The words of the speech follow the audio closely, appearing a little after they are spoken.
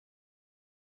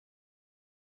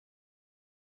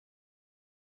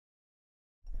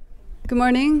Good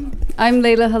morning. I'm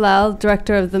Leila Hilal,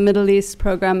 Director of the Middle East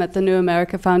Program at the New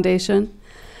America Foundation.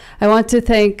 I want to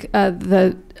thank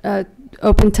the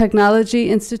Open Technology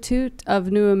Institute of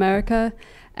New America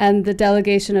and the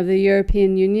delegation of the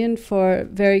European Union for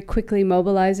very quickly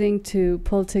mobilizing to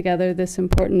pull together this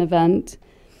important event.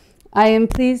 I am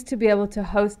pleased to be able to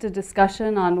host a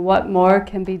discussion on what more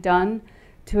can be done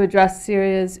to address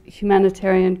Syria's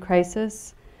humanitarian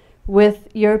crisis with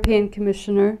European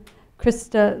Commissioner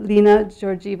Kristalina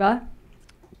Georgieva.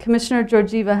 Commissioner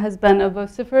Georgieva has been a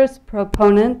vociferous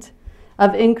proponent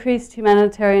of increased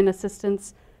humanitarian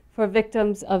assistance for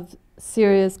victims of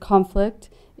Syria's conflict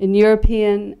in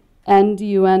European and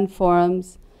UN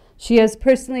forums. She has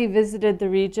personally visited the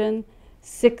region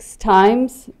 6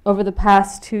 times over the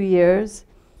past 2 years,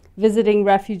 visiting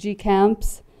refugee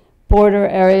camps, border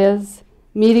areas,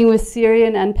 meeting with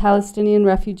Syrian and Palestinian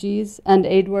refugees and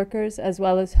aid workers, as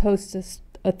well as host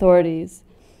authorities.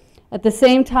 At the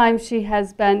same time, she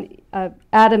has been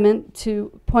adamant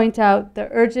to point out the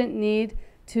urgent need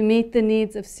to meet the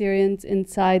needs of Syrians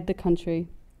inside the country.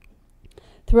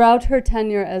 Throughout her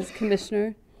tenure as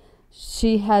commissioner,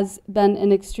 she has been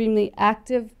an extremely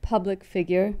active public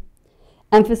figure,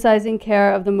 emphasizing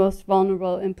care of the most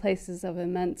vulnerable in places of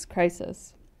immense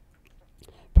crisis.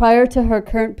 Prior to her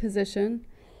current position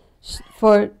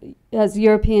as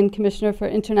European Commissioner for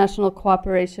International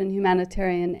Cooperation,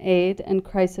 Humanitarian Aid, and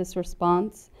Crisis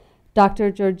Response,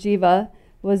 Dr. Georgieva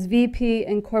was VP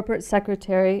and Corporate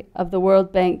Secretary of the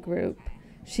World Bank Group.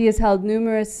 She has held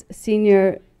numerous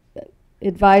senior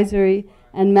advisory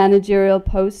and managerial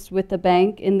posts with the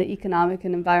bank in the economic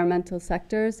and environmental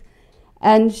sectors,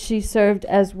 and she served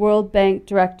as World Bank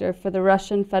Director for the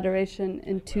Russian Federation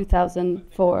in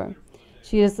 2004.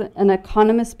 She is an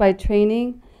economist by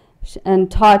training and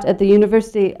taught at the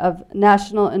University of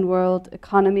National and World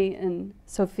Economy in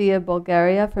Sofia,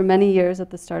 Bulgaria for many years at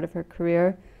the start of her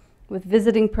career, with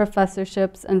visiting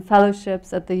professorships and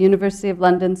fellowships at the University of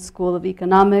London School of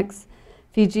Economics,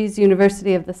 Fiji's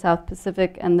University of the South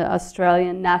Pacific, and the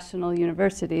Australian National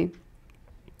University.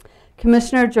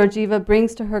 Commissioner Georgieva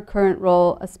brings to her current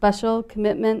role a special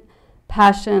commitment,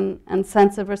 passion, and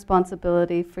sense of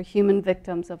responsibility for human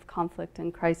victims of conflict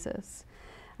and crisis.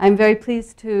 I'm very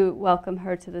pleased to welcome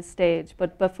her to the stage,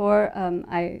 but before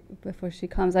she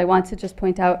comes, I want to just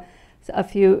point out a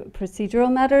few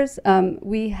procedural matters.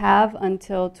 We have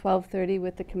until 12:30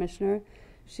 with the Commissioner.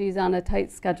 She's on a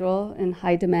tight schedule in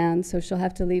high demand, so she'll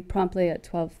have to leave promptly at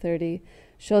 12:30.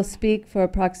 She'll speak for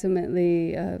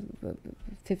approximately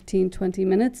 15-20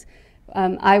 minutes.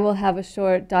 I will have a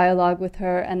short dialogue with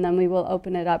her, and then we will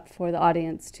open it up for the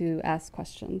audience to ask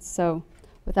questions. So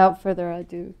without further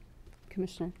ado,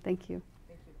 Commissioner, thank you.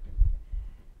 Thank you.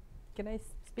 Can I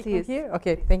speak Please. from here?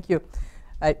 Okay, thank you.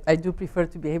 I do prefer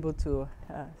to be able to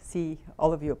see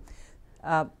all of you.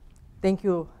 Thank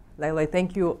you, Leila.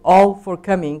 Thank you all for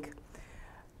coming.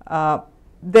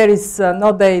 There is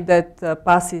no day that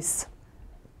passes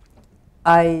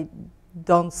I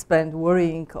don't spend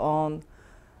worrying on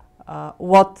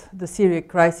what the Syria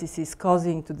crisis is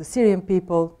causing to the Syrian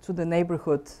people, to the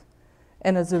neighborhood,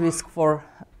 and as a risk for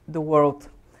the world.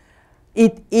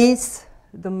 It is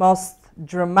the most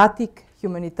dramatic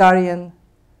humanitarian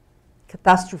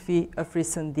catastrophe of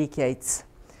recent decades.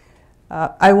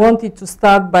 I wanted to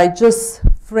start by just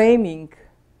framing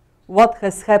what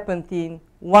has happened in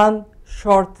one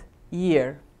short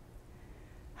year.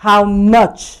 How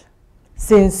much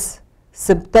since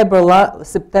September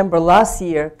last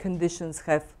year conditions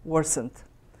have worsened.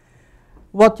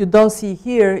 What you don't see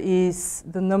here is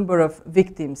the number of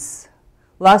victims.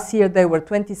 Last year there were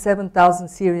 27,000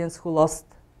 Syrians who lost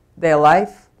their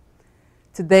life.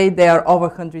 Today there are over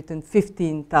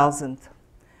 115,000.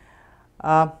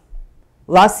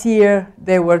 Last year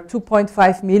there were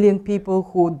 2.5 million people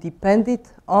who depended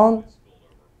on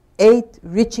aid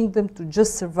reaching them to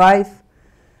just survive.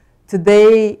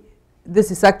 Today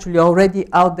this is actually already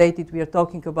outdated. We are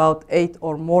talking about 8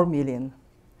 or more million.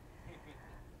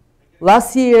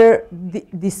 Last year,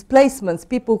 displacements,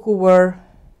 people who were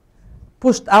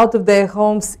pushed out of their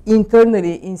homes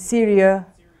internally in Syria,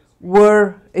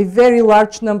 were a very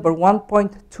large number,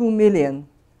 1.2 million.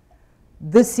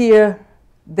 This year,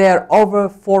 they are over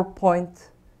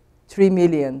 4.3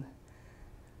 million.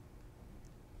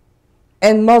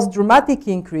 And most dramatic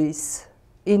increase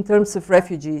in terms of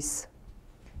refugees.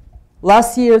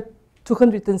 Last year,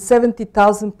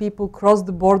 270,000 people crossed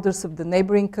the borders of the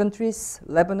neighboring countries,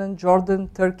 Lebanon, Jordan,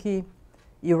 Turkey,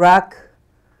 Iraq.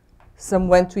 Some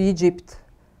went to Egypt.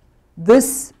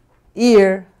 This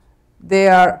year,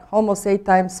 there are almost 8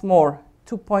 times more,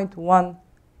 2.1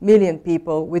 million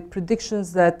people, with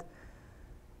predictions that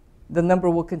the number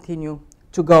will continue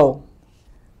to go.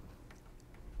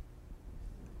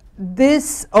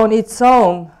 This on its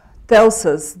own tells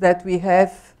us that we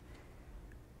have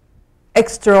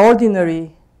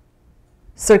extraordinary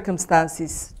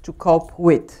circumstances to cope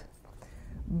with.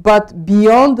 But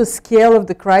beyond the scale of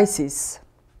the crisis,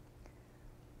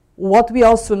 what we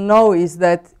also know is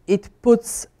that it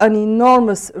puts an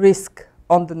enormous risk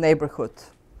on the neighborhood.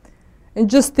 And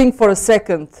just think for a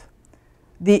second,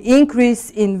 the increase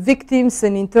in victims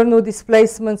and internal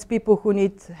displacements, people who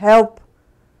need help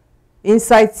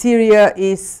inside Syria,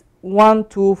 is 1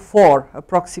 to 4,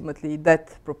 approximately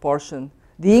that proportion.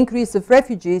 The increase of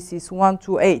refugees is 1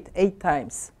 to 8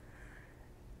 times.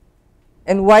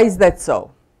 And why is that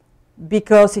so?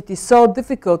 Because it is so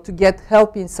difficult to get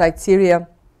help inside Syria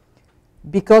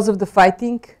because of the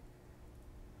fighting.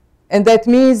 And that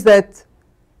means that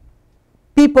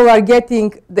people are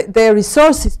getting, their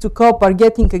resources to cope are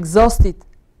getting exhausted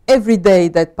every day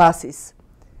that passes.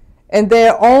 And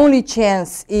their only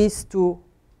chance is to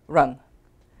run.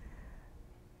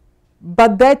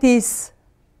 But that is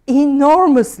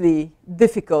enormously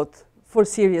difficult for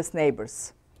Syria's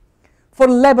neighbors. For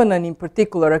Lebanon in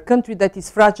particular, a country that is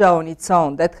fragile on its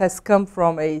own, that has come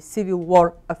from a civil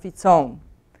war of its own,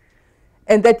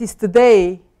 and that is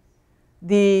today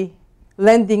the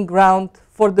landing ground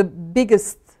for the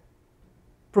biggest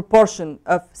proportion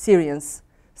of Syrians,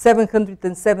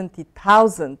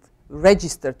 770,000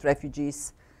 registered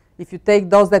refugees. If you take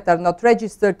those that are not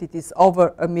registered, it is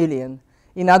over 1 million.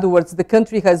 In other words, the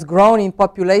country has grown in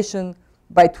population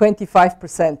by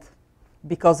 25%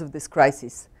 because of this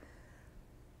crisis.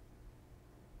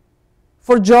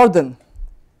 For Jordan,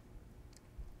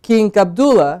 King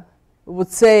Abdullah would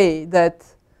say that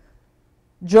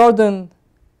Jordan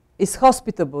is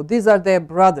hospitable, these are their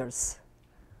brothers,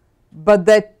 but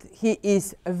that he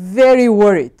is very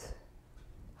worried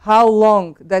how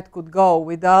long that could go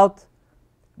without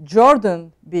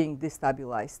Jordan being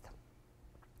destabilized.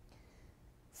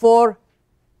 For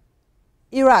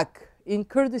Iraq, in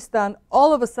Kurdistan,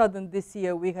 all of a sudden this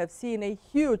year we have seen a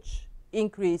huge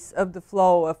increase of the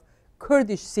flow of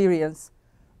Kurdish Syrians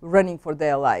running for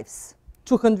their lives.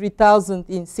 200,000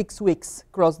 in 6 weeks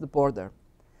crossed the border.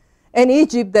 And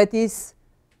Egypt, that is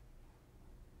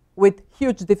with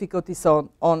huge difficulties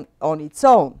on its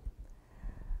own.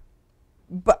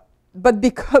 But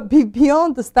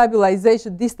beyond the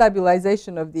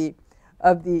destabilization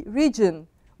of the region,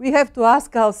 we have to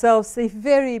ask ourselves a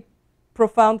very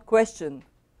profound question.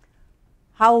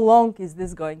 How long is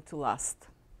this going to last?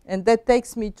 And that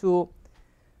takes me to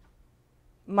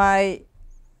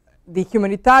the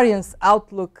humanitarian's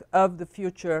outlook of the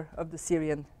future of the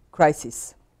Syrian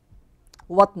crisis.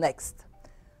 What next?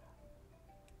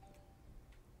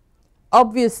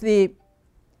 Obviously,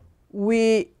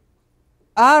 we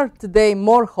are today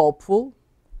more hopeful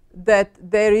that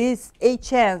there is a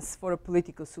chance for a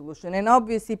political solution. And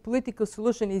obviously, political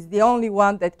solution is the only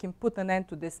one that can put an end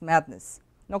to this madness.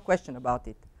 No question about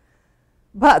it.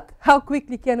 But how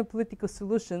quickly can a political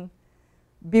solution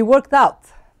be worked out,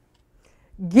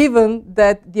 given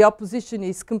that the opposition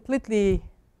is completely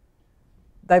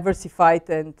diversified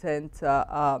and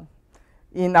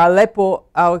in Aleppo,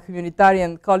 our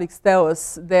humanitarian colleagues tell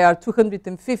us there are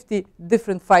 250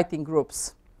 different fighting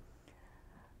groups.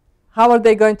 How are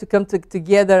they going to come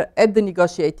together at the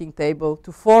negotiating table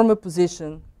to form a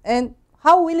position? And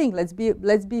how willing, let's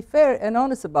be fair and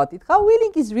honest about it, how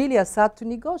willing is really Assad to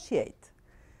negotiate?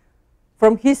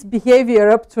 From his behavior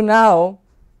up to now,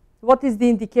 what is the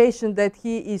indication that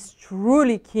he is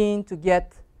truly keen to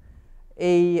get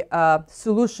a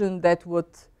solution that would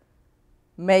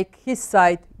make his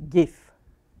side give?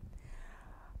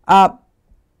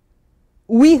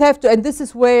 We have to, and this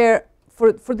is where,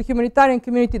 for the humanitarian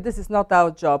community, this is not our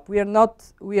job. We are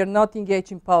not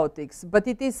engaged in politics, but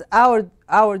it is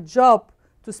our job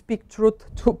to speak truth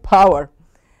to power.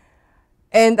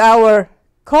 And our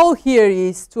call here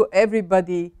is to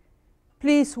everybody,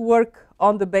 please work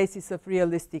on the basis of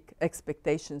realistic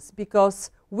expectations, because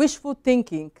wishful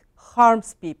thinking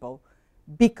harms people.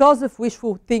 Because of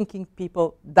wishful thinking,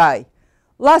 people die.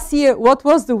 Last year, what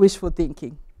was the wishful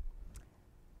thinking?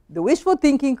 The wishful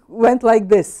thinking went like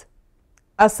this: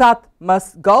 Assad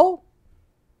must go,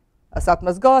 Assad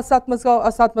must go, Assad must go,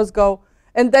 Assad must go,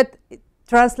 and that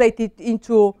translated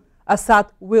into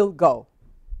Assad will go.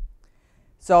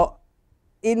 So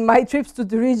in my trips to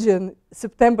the region,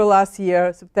 September last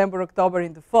year, September, October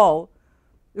in the fall,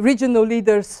 regional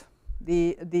leaders,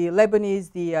 the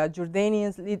Lebanese, the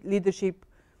Jordanian leadership,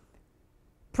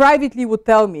 privately would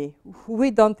tell me,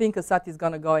 we don't think Assad is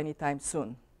going to go anytime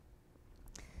soon.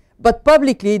 But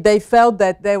publicly, they felt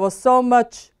that there was so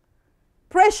much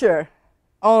pressure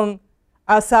on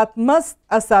Assad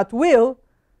will,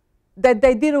 that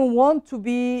they didn't want to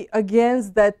be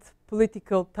against that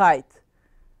political tide.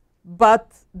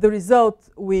 But the result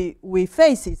we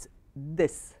face is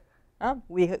this.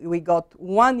 We got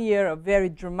 1 year of very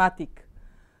dramatic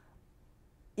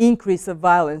increase of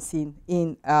violence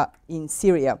in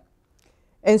Syria.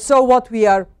 And so what we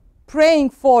are praying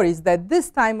for is that this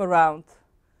time around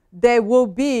there will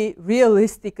be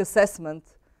realistic assessment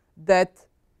that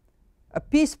a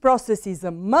peace process is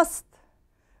a must,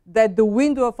 that the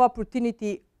window of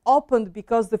opportunity opened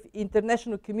because the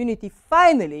international community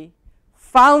finally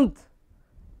found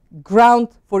ground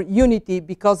for unity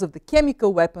because of the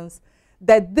chemical weapons,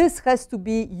 that this has to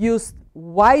be used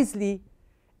wisely,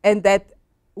 and that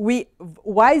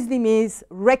wisely means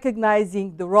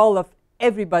recognizing the role of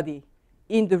everybody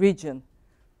in the region.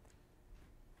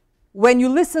 When you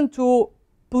listen to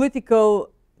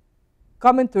political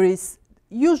commentaries,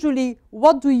 usually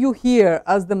what do you hear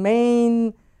as the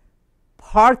main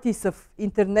parties of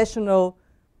international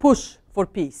push for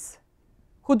peace?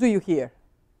 Who do you hear?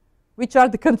 Which are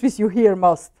the countries you hear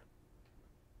most?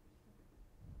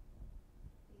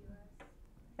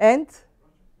 And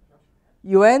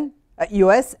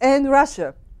US and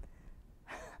Russia.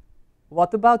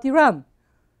 What about Iran?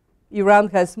 Iran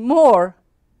has more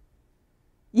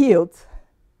yield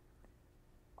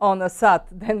on Assad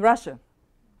than Russia.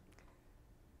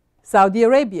 Saudi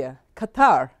Arabia,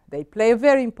 Qatar, they play a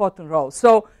very important role.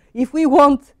 So if we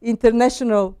want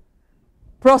international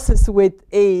process with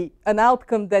an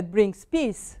outcome that brings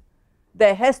peace,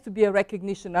 there has to be a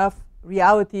recognition of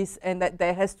realities, and that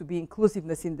there has to be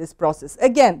inclusiveness in this process.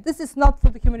 Again, this is not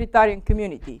for the humanitarian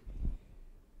community.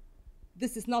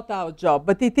 This is not our job,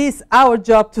 but it is our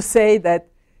job to say that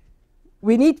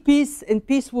we need peace, and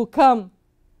peace will come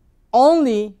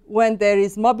only when there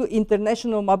is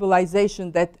international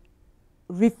mobilization that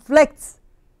reflects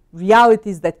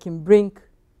realities that can bring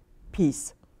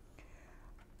peace.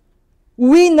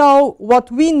 We know, what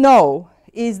we know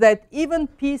is that even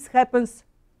peace happens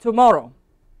tomorrow.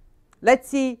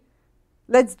 Let's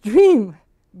dream,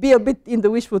 be a bit in the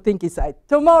wishful thinking side.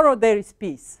 Tomorrow there is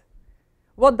peace.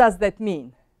 What does that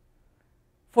mean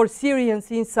for Syrians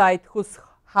inside whose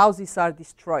houses are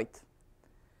destroyed,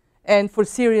 and for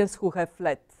Syrians who have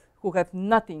fled, who have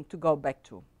nothing to go back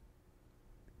to?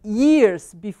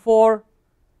 Years before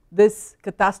this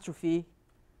catastrophe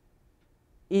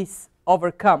is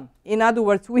overcome. In other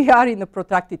words, we are in a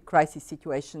protracted crisis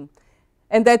situation.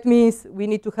 And that means we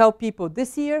need to help people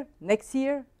this year, next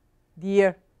year, the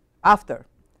year after.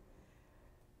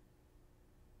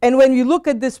 And when we look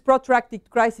at this protracted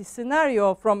crisis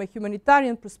scenario from a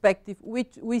humanitarian perspective,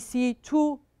 we see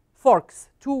two forks,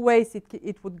 two ways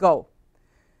it would go.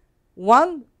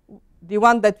 One, the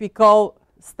one that we call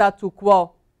statu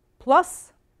quo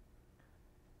plus.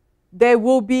 There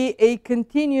will be a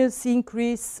continuous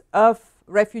increase of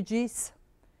refugees.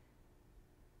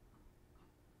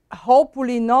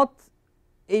 Hopefully not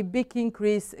a big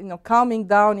increase, calming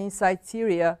down inside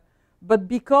Syria, but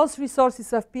because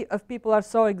resources of people are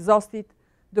so exhausted,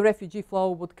 the refugee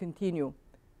flow would continue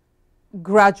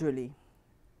gradually.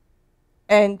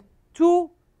 And two,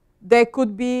 there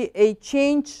could be a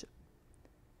change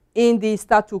in the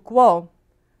statu quo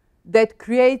that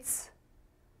creates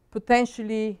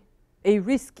potentially a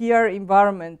riskier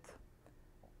environment,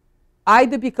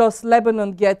 either because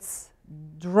Lebanon gets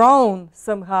drawn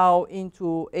somehow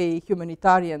into a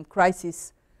humanitarian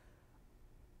crisis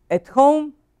at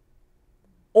home,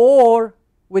 or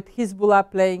with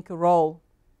Hezbollah playing a role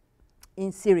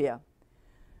in Syria.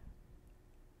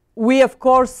 We, of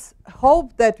course,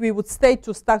 hope that we would stay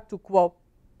to statu quo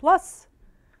plus,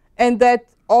 and that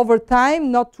over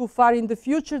time, not too far in the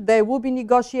future, there will be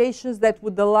negotiations that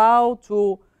would allow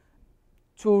to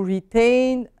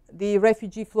retain the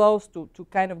refugee flows, to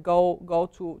kind of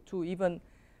go to even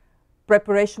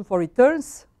preparation for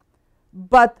returns.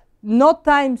 But no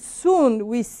time soon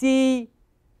we see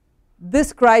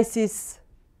this crisis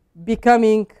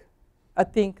becoming a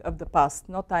thing of the past.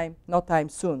 No time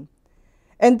soon.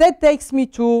 And that takes me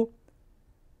to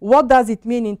what does it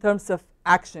mean in terms of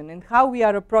action, and how we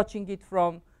are approaching it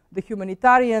from the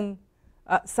humanitarian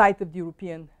side of the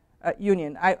European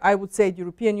Union. I would say the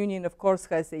European Union, of course,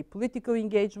 has a political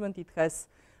engagement. It has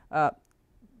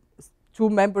two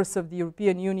members of the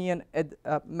European Union,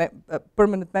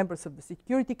 permanent members of the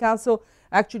Security Council.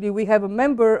 Actually, we have a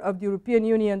member of the European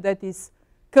Union that is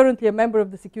currently a member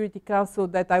of the Security Council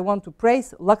that I want to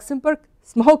praise, Luxembourg.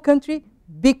 Small country,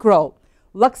 big role.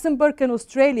 Luxembourg and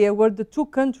Australia were the two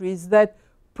countries that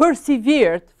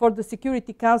persevered for the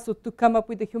Security Council to come up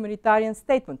with a humanitarian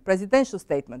statement, presidential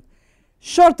statement.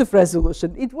 short of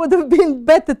resolution. It would have been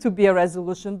better to be a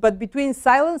resolution, but between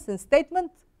silence and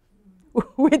statement,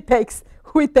 we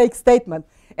take statement.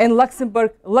 And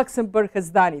Luxembourg has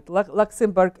done it.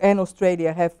 Luxembourg and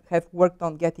Australia have worked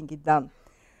on getting it done.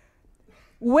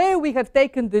 Where we have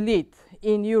taken the lead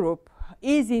in Europe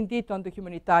is indeed on the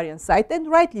humanitarian side, and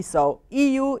rightly so.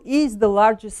 EU is the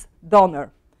largest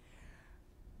donor.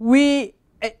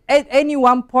 At any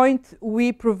one point,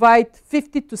 we provide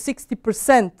 50 to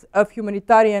 60% of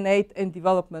humanitarian aid and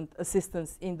development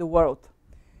assistance in the world.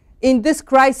 In this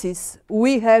crisis,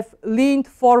 we have leaned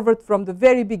forward from the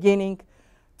very beginning.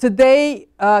 Today,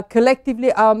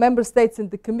 collectively, our member states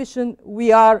and the Commission,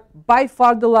 we are by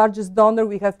far the largest donor.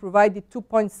 We have provided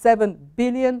 $2.7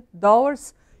 billion.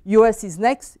 US is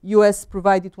next. US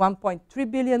provided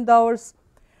 $1.3 billion.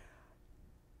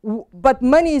 But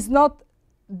money is not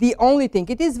the only thing.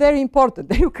 It is very important.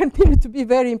 They will continue to be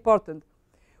very important.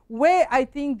 Where I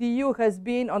think the EU has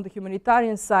been on the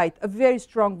humanitarian side a very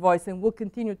strong voice and will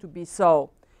continue to be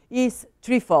so is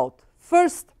threefold.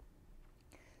 First,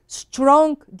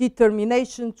 strong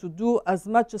determination to do as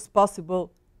much as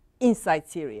possible inside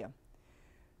Syria.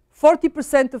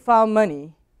 40% of our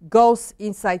money goes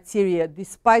inside Syria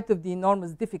despite of the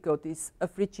enormous difficulties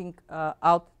of reaching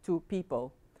out to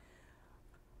people.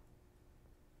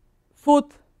 Food,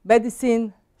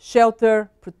 medicine,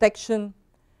 shelter, protection.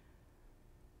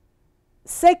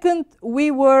 Second,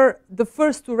 we were the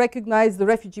first to recognize the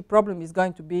refugee problem is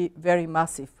going to be very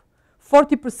massive.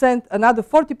 40%, another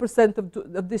 40%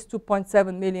 of this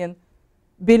 2.7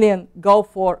 billion go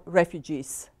for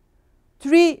refugees.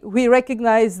 Three, we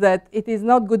recognize that it is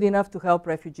not good enough to help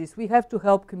refugees. We have to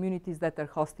help communities that are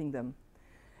hosting them.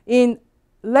 In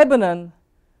Lebanon,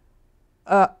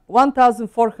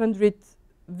 1,400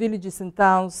 villages and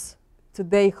towns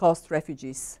today host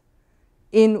refugees.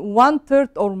 In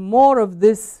 1/3 or more of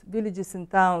these villages and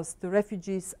towns, the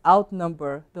refugees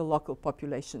outnumber the local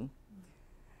population.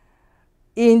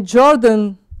 In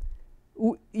Jordan,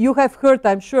 you have heard,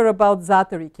 I'm sure, about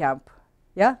Zaatari camp.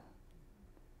 Yeah?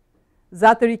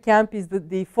 Zaatari camp is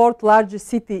the fourth largest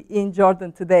city in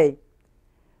Jordan today.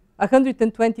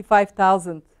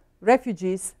 125,000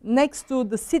 refugees next to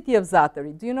the city of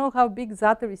Zaatari. Do you know how big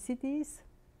Zaatari city is?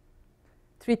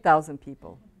 3,000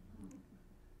 people.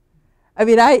 I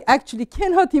mean, I actually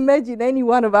cannot imagine any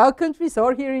one of our countries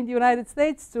or here in the United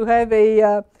States to have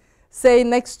a, say,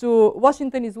 next to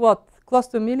Washington is what? Close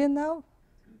to 1 million now?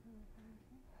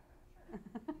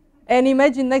 And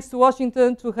imagine next to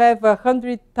Washington to have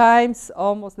 100 times,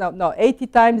 almost now, no, 80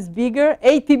 times bigger,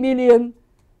 80 million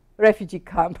refugee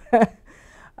camp.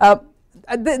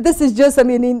 This is just, I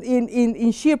mean,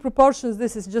 in sheer proportions,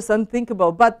 this is just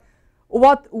unthinkable. But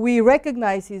what we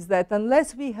recognize is that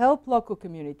unless we help local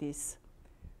communities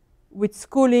with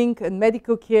schooling and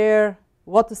medical care,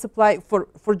 water supply,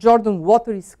 for Jordan,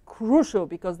 water is crucial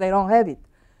because they don't have it.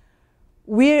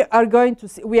 We are going to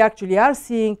see, we actually are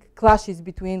seeing clashes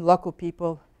between local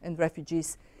people and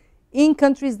refugees in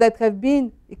countries that have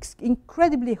been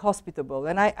incredibly hospitable.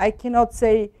 And I cannot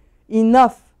say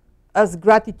enough as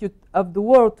gratitude of the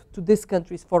world to these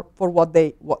countries for what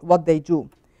they do.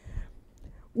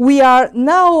 We are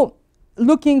now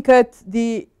looking at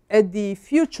the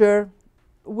future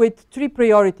with three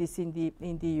priorities in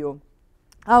the EU.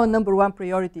 Our number one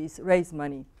priority is raise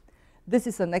money. This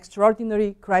is an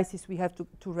extraordinary crisis we have to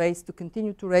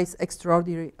continue to raise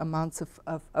extraordinary amounts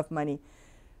of money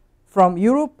from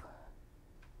Europe,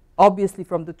 obviously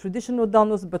from the traditional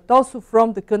donors, but also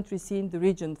from the countries in the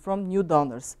region, from new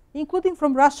donors, including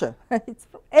from Russia.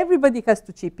 Everybody has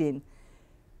to chip in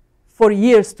for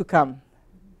years to come.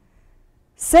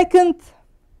 Second,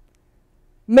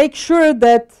 make sure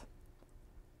that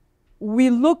we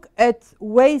look at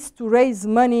ways to raise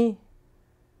money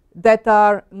that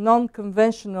are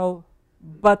non-conventional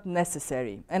but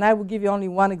necessary. And I will give you only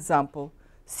one example.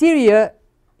 Syria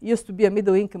used to be a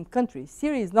middle-income country.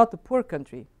 Syria is not a poor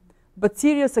country, but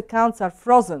Syria's accounts are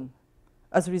frozen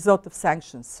as a result of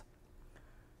sanctions.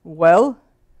 Well,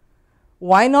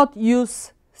 why not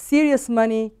use Syria's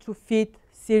money to feed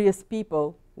Syria's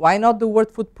people? Why not the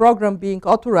World Food Programme being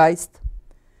authorized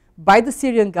by the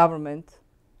Syrian government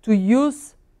to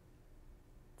use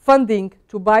funding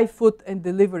to buy food and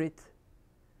deliver it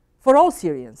for all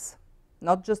Syrians,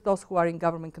 not just those who are in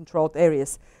government-controlled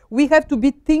areas? We have to be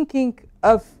thinking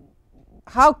of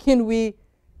how can we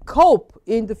cope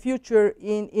in the future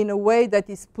in a way that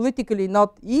is politically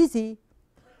not easy,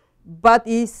 but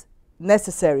is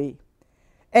necessary.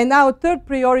 And our third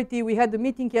priority, we had a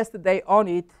meeting yesterday on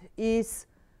it, is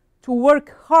to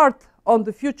work hard on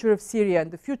the future of Syria. And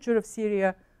the future of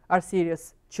Syria are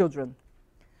Syria's children.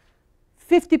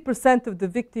 50% of the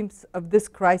victims of this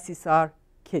crisis are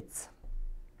kids.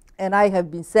 And I have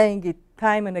been saying it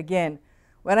time and again.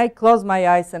 When I close my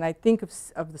eyes and I think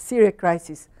of the Syria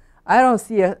crisis, I don't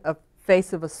see a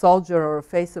face of a soldier or a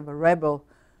face of a rebel.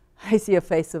 I see a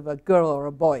face of a girl or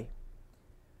a boy.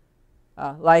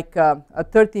 Like a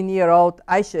 13-year-old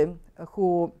Aisha,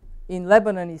 who in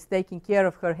Lebanon is taking care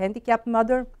of her handicapped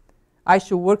mother.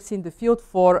 Aisha works in the field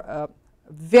for a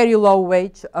very low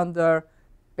wage under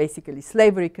basically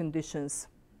slavery conditions.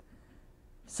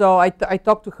 So I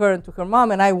talked to her and to her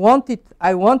mom, and I wanted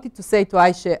to say to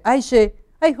Aisha,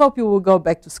 I hope you will go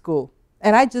back to school.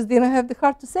 And I just didn't have the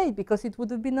heart to say it because it would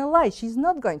have been a lie. She's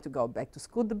not going to go back to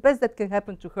school. The best that can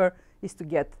happen to her is to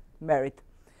get married.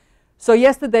 So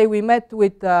yesterday we met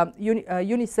with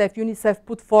UNICEF. UNICEF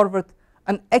put forward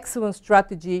an excellent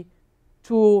strategy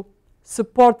to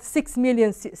support 6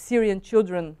 million Syrian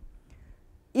children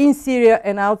in Syria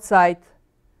and outside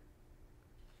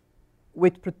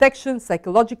with protection,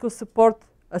 psychological support,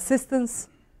 assistance,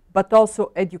 but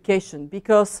also education.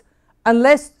 Because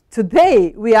unless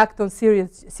today we act on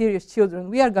Syria's children,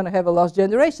 we are going to have a lost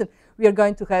generation. We are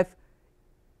going to have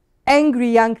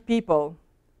angry young people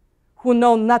who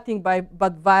know nothing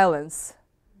but violence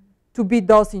to be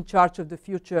those in charge of the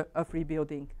future of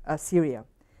rebuilding Syria.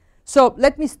 So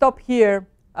let me stop here.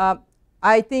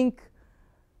 I think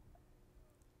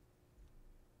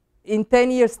in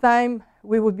 10 years' time,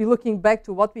 we would be looking back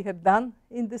to what we have done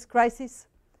in this crisis,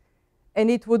 and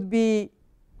it would be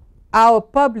our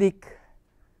public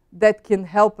that can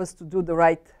help us to do the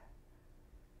right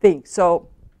thing. So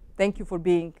thank you for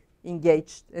being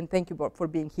engaged, and thank you for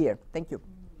being here. Thank you.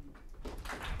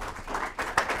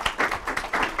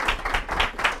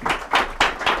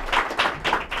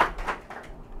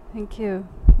 Thank you.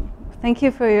 Thank you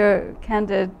for your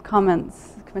candid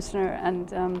comments, Commissioner.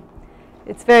 And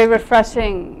it's very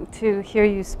refreshing to hear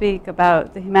you speak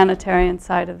about the humanitarian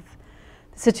side of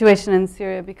the situation in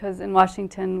Syria, because in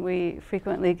Washington we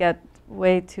frequently get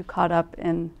way too caught up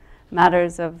in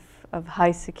matters of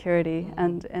high security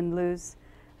and lose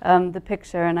the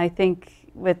picture. And I think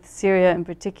with Syria in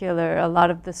particular, a lot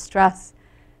of the stress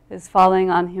is falling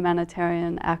on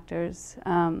humanitarian actors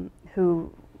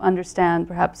who understand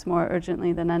perhaps more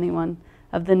urgently than anyone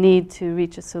of the need to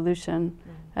reach a solution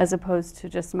as opposed to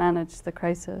just manage the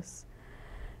crisis.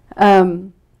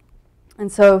 And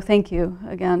so thank you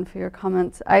again for your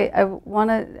comments. I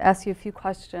want to ask you a few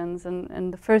questions,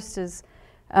 and the first is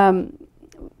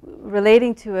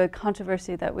relating to a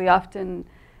controversy that we often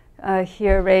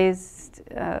hear raised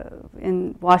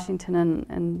in Washington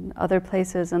and other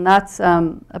places, and that's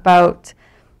about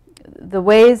the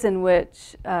ways in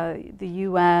which the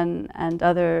UN and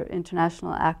other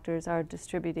international actors are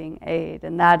distributing aid,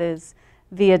 and that is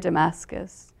via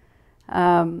Damascus.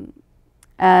 And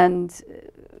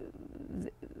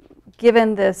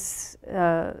given this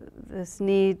this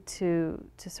need to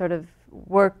sort of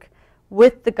work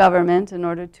with the government in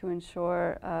order to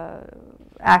ensure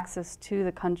access to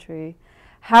the country,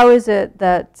 how is it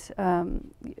that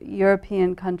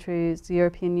European countries, the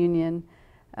European Union,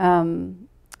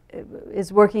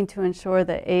 is working to ensure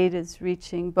that aid is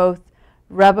reaching both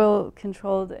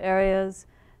rebel-controlled areas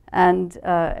and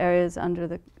areas under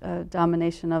the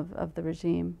domination of the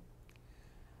regime?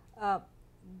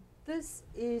 This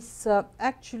is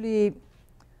actually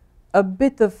a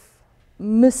bit of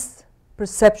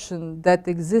misperception that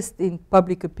exists in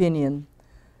public opinion,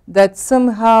 that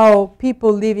somehow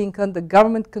people living under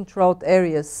government-controlled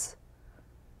areas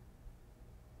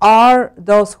are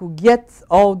those who get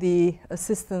all the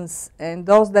assistance, and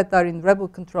those that are in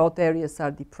rebel-controlled areas are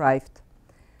deprived.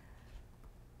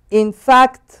 In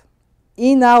fact,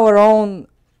 in our own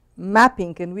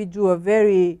mapping, and we do a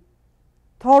very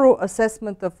thorough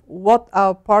assessment of what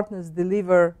our partners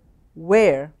deliver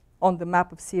where on the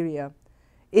map of Syria,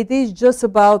 it is just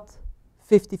about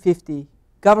 50-50,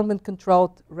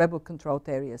 government-controlled, rebel-controlled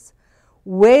areas.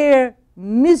 Where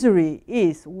misery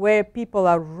is, where people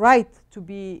are right to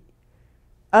be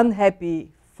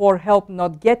unhappy for help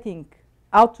not getting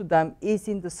out to them, is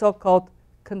in the so-called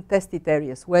contested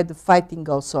areas where the fighting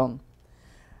goes on.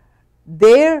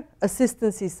 Their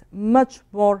assistance is much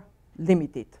more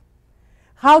limited.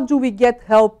 How do we get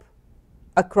help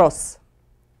across?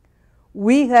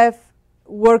 We have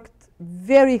worked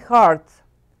very hard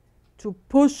to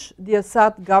push the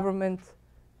Assad government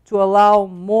to allow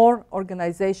more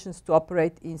organizations to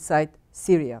operate inside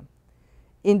Syria.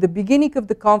 In the beginning of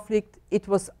the conflict, it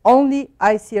was only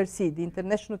ICRC, the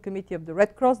International Committee of the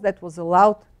Red Cross, that was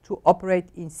allowed to operate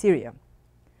in Syria.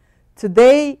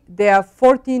 Today, there are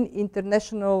 14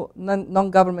 international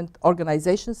non-government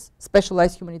organizations,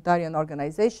 specialized humanitarian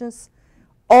organizations,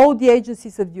 all the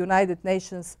agencies of the United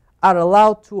Nations are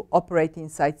allowed to operate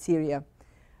inside Syria.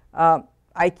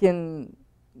 I can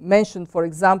mention, for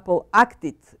example,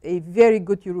 ACTIT, a very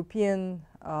good European,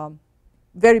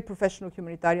 very professional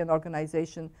humanitarian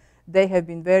organization. They have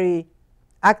been very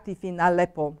active in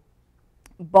Aleppo,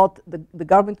 both the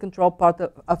government-controlled part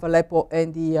of Aleppo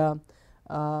and the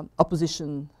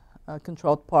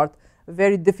opposition-controlled part. A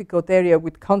very difficult area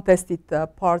with contested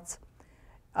parts.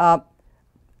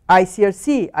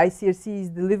 ICRC is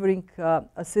delivering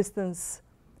assistance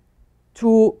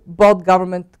to both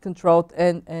government-controlled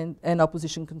and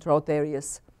opposition-controlled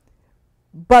areas.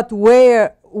 But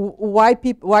why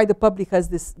the public has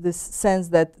this sense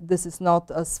that this is not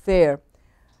as fair?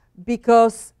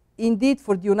 Because indeed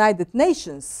for the United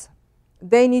Nations,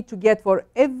 they need to get for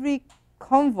every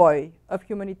convoy of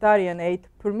humanitarian aid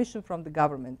permission from the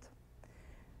government.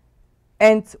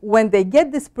 And when they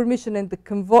get this permission and the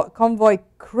convoy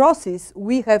crosses,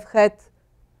 we have had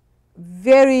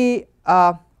very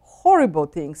horrible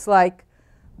things, like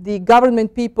the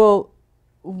government people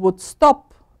would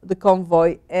stop the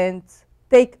convoy and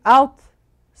take out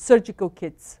surgical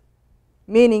kits,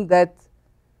 meaning that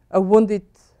a wounded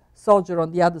soldier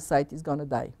on the other side is going to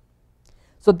die.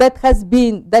 So that has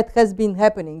been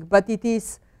happening, but it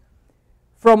is,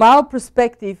 from our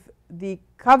perspective, the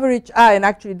coverage. And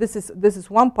actually, this is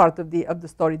one part of the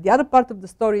story. The other part of the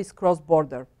story is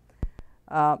cross-border.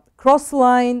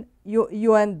 Cross-line,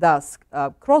 UN does.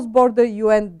 Cross-border,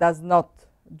 UN does not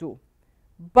do.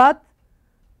 But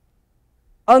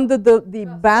under the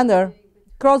banner,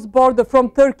 cross-border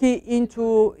from Turkey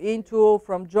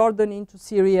from Jordan into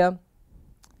Syria,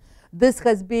 this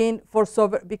has been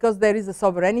because there is a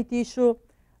sovereignty issue.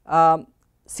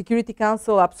 Security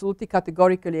Council absolutely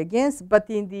categorically against, but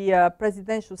in the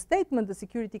presidential statement, the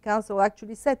Security Council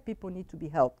actually said people need to be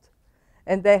helped.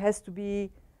 And there has to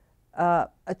be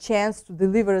a chance to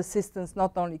deliver assistance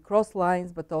not only cross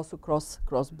lines, but also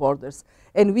cross borders.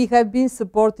 And we have been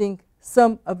supporting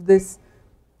some of this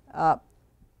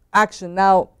action.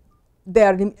 Now, there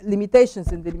are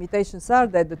limitations, and the limitations are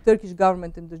that the Turkish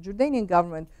government and the Jordanian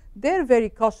government, they're very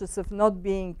cautious of not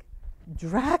being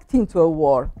dragged into a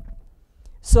war.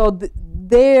 So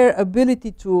their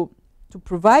ability to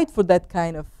provide for that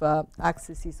kind of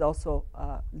access is also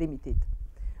limited.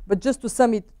 But just to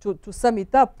sum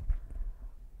it up,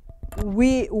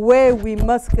 where we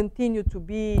must continue to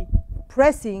be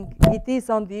pressing, it is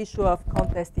on the issue of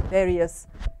contested areas,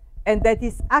 and that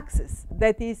is access.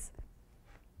 That is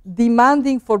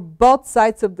demanding for both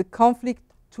sides of the conflict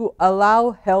to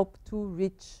allow help to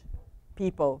reach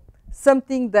people.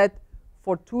 Something that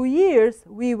for 2 years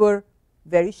we were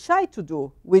very shy to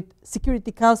do, with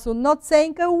Security Council not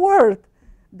saying a word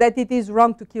that it is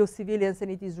wrong to kill civilians and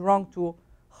it is wrong to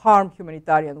harm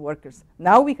humanitarian workers.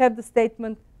 Now we have the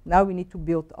statement, now we need to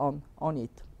build on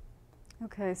it.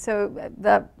 Okay, so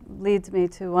that leads me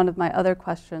to one of my other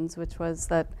questions, which was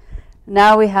that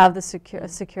now we have the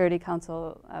Security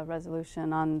Council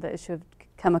resolution on the issue of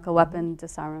chemical weapon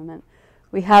disarmament.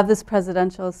 We have this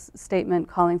presidential statement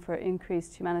calling for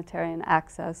increased humanitarian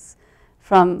access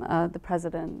from the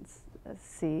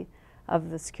presidency of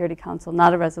the Security Council,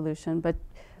 not a resolution, but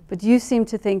you seem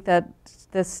to think that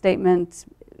this statement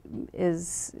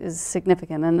is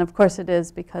significant, and of course it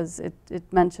is, because it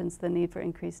mentions the need for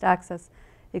increased access.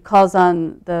 It calls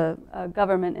on the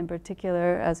government in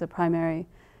particular as a primary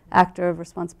actor of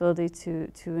responsibility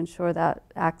to ensure that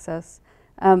access.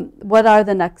 What are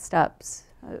the next steps?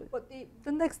 Well,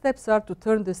 the next steps are to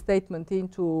turn the statement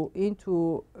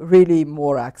into really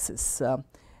more access.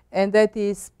 And that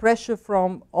is pressure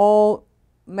from all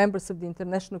members of the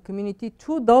international community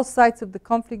to those sides of the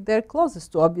conflict they're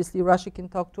closest to. Obviously, Russia can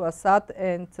talk to Assad,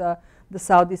 and the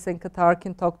Saudis and Qatar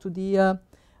can talk to the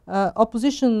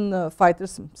opposition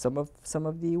fighters. Some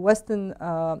of the Western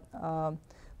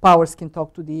powers can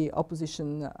talk to the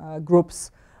opposition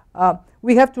groups.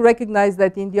 We have to recognize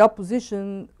that in the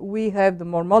opposition, we have the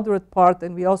more moderate part,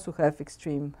 and we also have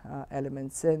extreme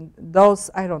elements. And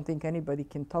those, I don't think anybody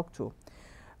can talk to.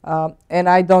 And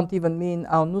I don't even mean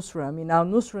al-Nusra. I mean,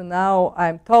 al-Nusra now,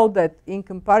 I'm told that in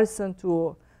comparison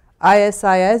to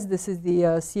ISIS, this is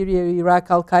the Syria, Iraq,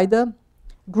 Al-Qaeda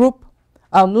group,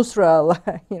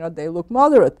 al-Nusra, they look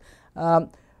moderate.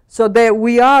 So there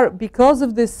we are, because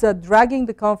of this dragging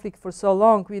the conflict for so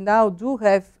long, we now do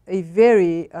have a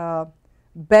very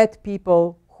bad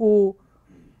people who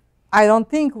I don't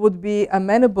think would be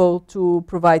amenable to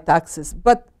provide access.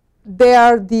 But they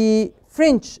are the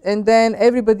fringe, and then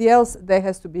everybody else, there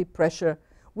has to be pressure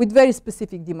with very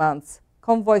specific demands.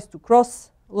 Convoys to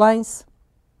cross lines,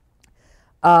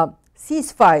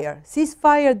 ceasefire.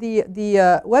 Ceasefire,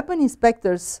 the weapon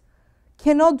inspectors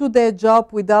cannot do their job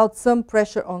without some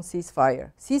pressure on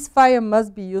ceasefire. Ceasefire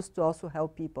must be used to also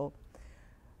help people.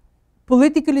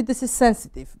 Politically, this is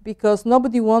sensitive because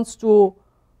nobody wants to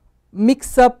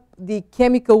mix up the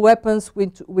chemical weapons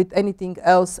with anything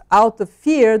else out of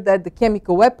fear that the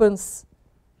chemical weapons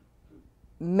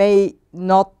may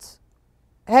not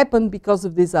happen because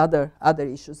of these other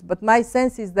issues. But my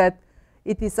sense is that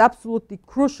it is absolutely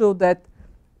crucial that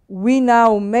we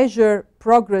now measure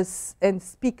progress and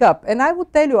speak up. And I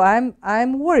would tell you,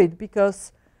 I'm worried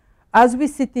because as we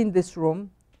sit in this room,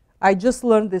 I just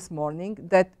learned this morning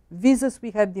that visas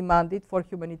we have demanded for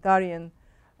humanitarian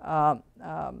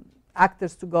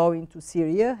actors to go into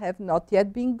Syria have not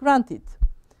yet been granted.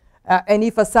 And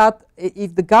if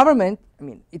the government, I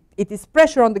mean, it is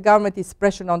pressure on the government, it's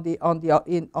pressure on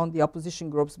the opposition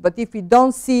groups. But if we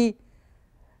don't see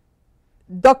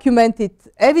documented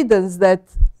evidence that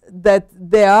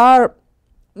there are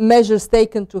measures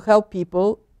taken to help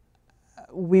people,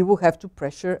 we will have to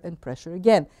pressure and pressure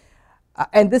again.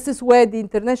 And this is where the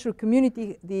international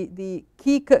community, the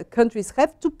key countries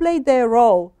have to play their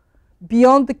role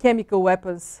beyond the chemical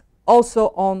weapons, also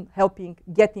on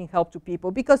getting help to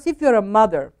people. Because if you're a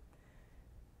mother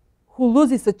who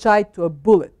loses a child to a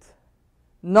bullet,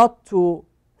 not to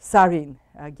sarin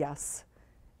gas,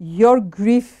 your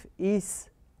grief is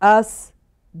as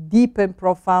deep and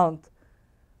profound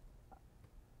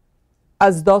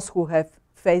as those who have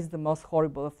faced the most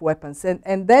horrible of weapons.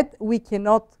 And that we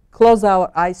cannot close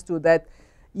our eyes to, that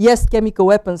yes, chemical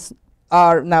weapons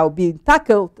are now being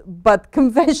tackled, but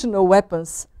conventional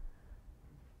weapons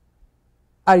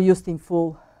are used in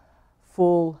full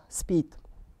speed.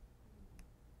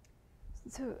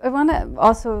 So I want to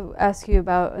also ask you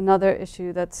about another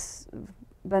issue that's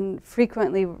been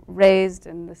frequently raised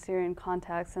in the Syrian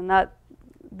context, and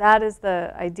that is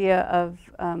the idea of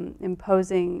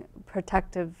imposing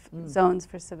protective zones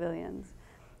for civilians.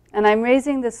 And I'm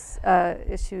raising this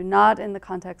issue not in the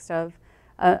context of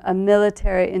a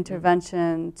military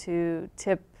intervention to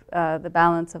tip the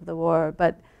balance of the war,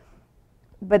 but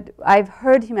I've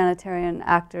heard humanitarian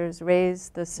actors raise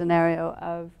the scenario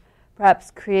of perhaps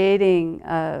creating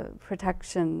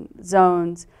protection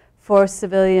zones for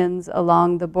civilians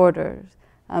along the borders,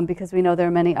 because we know there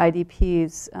are many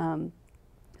IDPs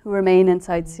who remain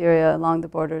inside Syria along the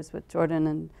borders with Jordan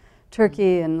and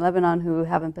Turkey and Lebanon who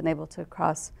haven't been able to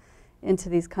cross into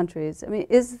these countries. I mean,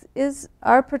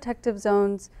 are protective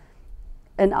zones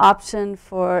an option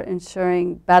for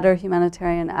ensuring better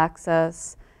humanitarian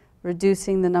access,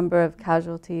 reducing the number of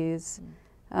casualties?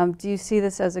 Do you see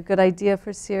this as a good idea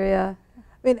for Syria? I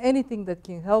mean, anything that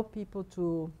can help people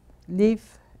to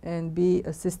live and be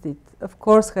assisted, of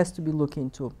course, has to be looked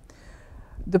into.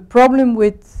 The problem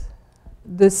with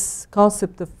this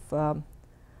concept of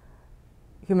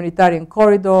humanitarian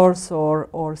corridors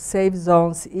or safe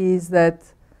zones is that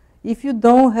if you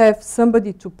don't have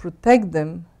somebody to protect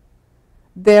them,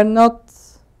 they're not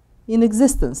in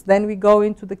existence. Then we go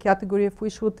into the category of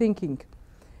wishful thinking.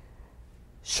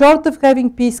 Short of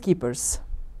having peacekeepers,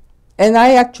 and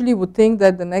I actually would think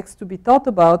that the next to be thought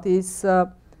about is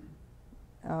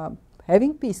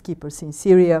having peacekeepers in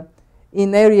Syria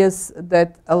in areas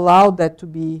that allow that to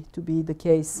be the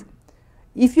case.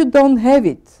 If you don't have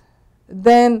it,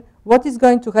 then what is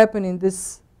going to happen in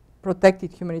this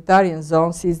protected humanitarian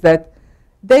zones is that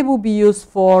they will be used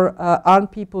for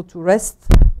armed people to rest.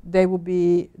 They will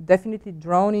be definitely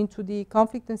drawn into the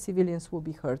conflict and civilians will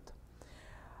be hurt.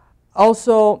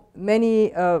 Also,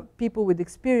 many people with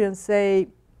experience say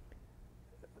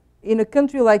in a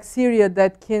country like Syria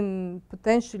that can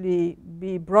potentially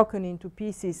be broken into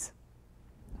pieces,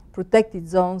 protected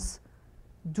zones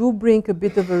do bring a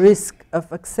bit of a risk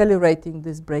of accelerating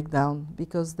this breakdown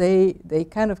because they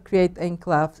kind of create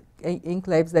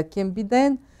enclaves that can be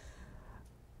then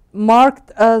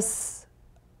marked as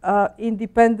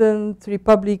independent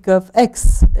Republic of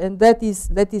X, and that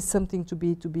is something to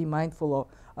be mindful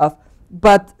of.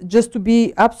 But just to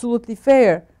be absolutely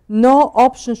fair, no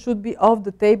option should be off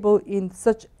the table in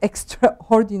such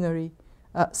extraordinary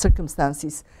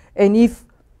circumstances. And if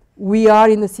we are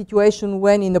in a situation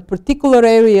when in a particular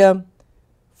area,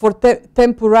 for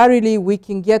temporarily we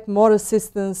can get more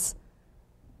assistance,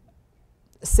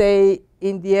 say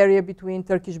in the area between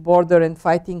Turkish border and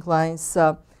fighting lines,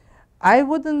 I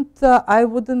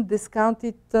wouldn't discount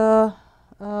it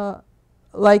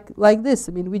like this.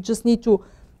 I mean, we just need to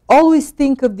always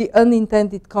think of the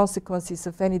unintended consequences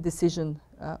of any decision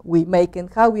we make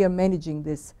and how we are managing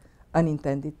these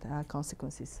unintended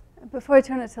consequences. Before I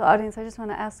turn it to the audience, I just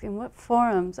want to ask, in what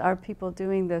forums are people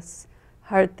doing this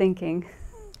hard thinking?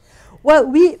 Well,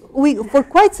 we for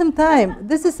quite some time.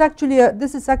 This is actually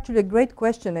a great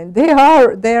question, and they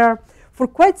are for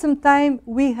quite some time.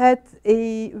 We had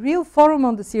a real forum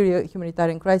on the Syria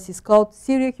humanitarian crisis called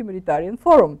Syria Humanitarian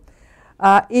Forum.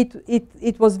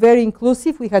 It was very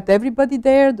inclusive. We had everybody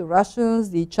there: the Russians,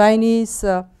 the Chinese,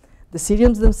 the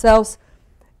Syrians themselves.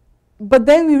 But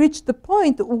then we reached the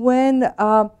point when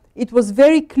it was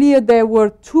very clear there were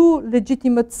two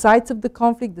legitimate sides of the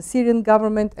conflict: the Syrian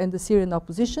government and the Syrian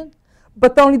opposition.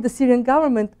 But only the Syrian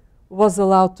government was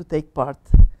allowed to take part.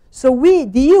 So we,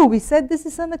 the EU, we said this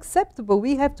is unacceptable.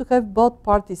 We have to have both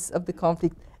parties of the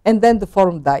conflict. And then the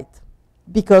forum died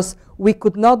because we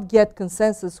could not get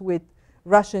consensus with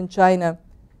Russia and China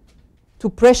to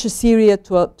pressure Syria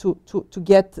to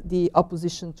get the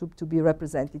opposition to be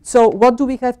represented. So what do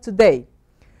we have today?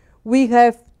 We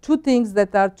have two things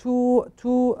that are two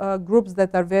groups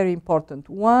that are very important.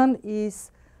 One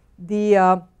is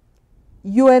the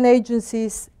UN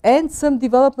agencies and some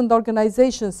development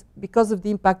organizations, because of the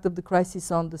impact of the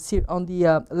crisis on the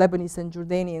Lebanese and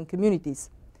Jordanian communities,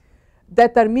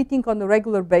 that are meeting on a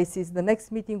regular basis. The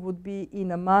next meeting would be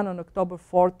in Amman on October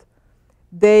 4th.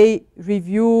 They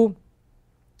review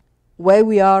where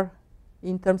we are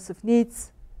in terms of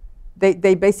needs.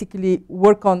 They basically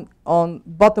work on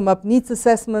bottom-up needs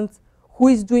assessments, who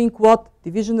is doing what,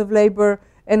 division of labor,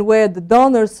 and where the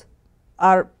donors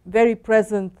are very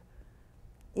present,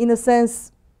 in a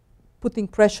sense, putting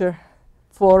pressure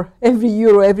for every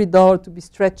euro, every dollar to be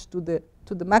stretched to the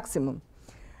maximum.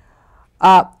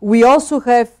 We also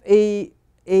have we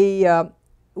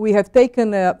have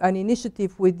taken an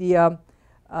initiative with the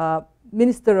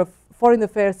Minister of Foreign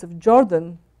Affairs of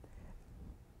Jordan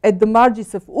at the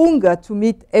margins of UNGA to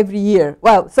meet every year.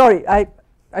 Well, sorry, I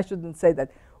shouldn't say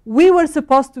that. We were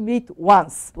supposed to meet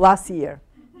once last year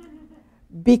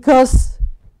because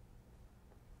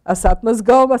Assad must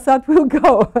go, Assad will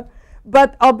go.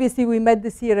 But obviously we met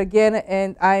this year again,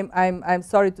 and I'm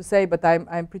sorry to say, but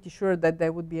I'm pretty sure that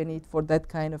there would be a need for that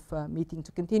kind of meeting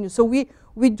to continue. So we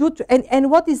do, and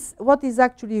what is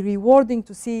actually rewarding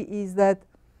to see is that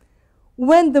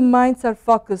when the minds are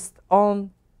focused on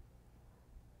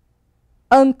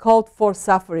uncalled for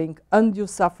suffering, undue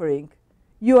suffering,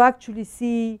 you actually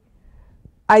see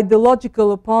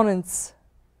ideological opponents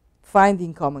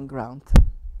finding common ground.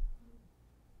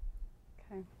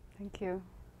 Okay, thank you.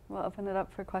 We'll open it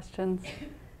up for questions.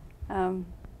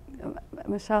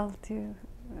 Michelle, do you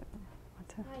want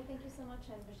to? Hi, thank you so much.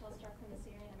 I'm Michelle Stark from the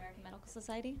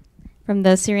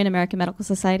Syrian American Medical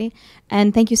Society.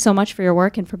 And thank you so much for your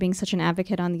work and for being such an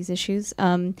advocate on these issues.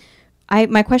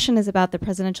 My question is about the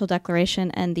presidential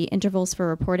declaration and the intervals for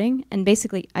reporting. And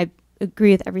basically, I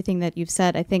agree with everything that you've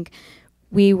said. I think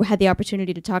we had the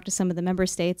opportunity to talk to some of the member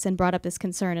states and brought up this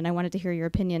concern, and I wanted to hear your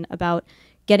opinion about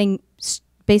getting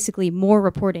basically more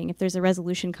reporting if there's a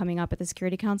resolution coming up at the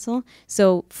Security Council.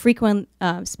 So frequent,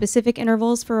 specific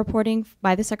intervals for reporting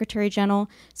by the Secretary General,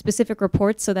 specific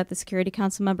reports so that the Security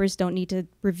Council members don't need to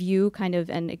review kind of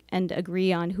and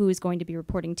agree on who is going to be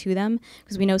reporting to them,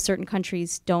 because we know certain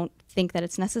countries don't think that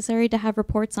it's necessary to have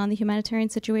reports on the humanitarian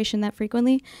situation that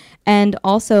frequently. And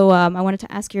also, I wanted to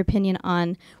ask your opinion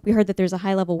on, we heard that there's a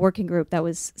high-level working group that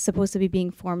was supposed to be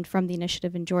being formed from the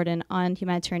initiative in Jordan on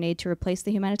humanitarian aid to replace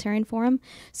the humanitarian forum.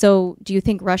 So do you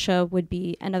think Russia would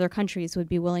be, and other countries would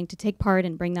be willing to take part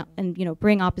and bring that, and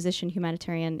bring opposition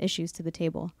humanitarian issues to the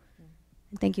table?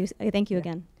 Thank you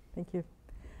again. Thank you.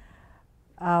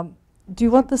 Do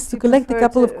you want us to collect a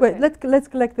couple of questions? Let's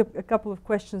collect a couple of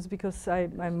questions because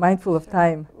I'm mindful of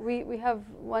time. We have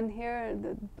one here,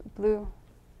 the blue,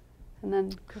 and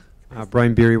then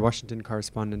Brian Beery, Washington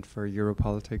correspondent for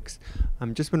Europolitics.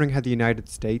 I'm just wondering how the United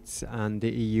States and the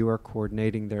EU are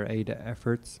coordinating their aid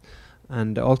efforts,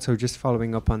 and also just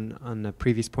following up on a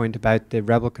previous point about the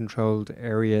rebel-controlled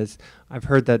areas. I've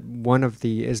heard that one of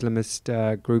the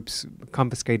Islamist groups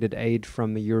confiscated aid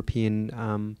from the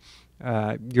European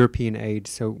aid.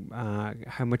 So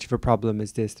how much of a problem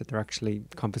is this that they're actually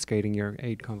confiscating your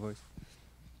aid convoys?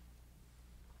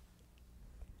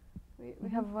 We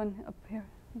have one up here.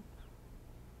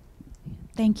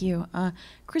 Thank you.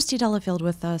 Christy Delafield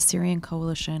with the Syrian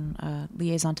Coalition,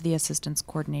 liaison to the Assistance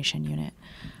Coordination Unit.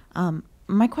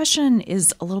 My question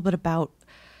is a little bit about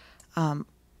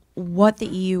what the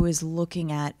EU is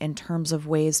looking at in terms of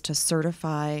ways to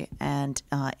certify and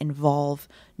involve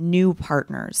new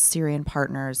partners, Syrian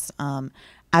partners.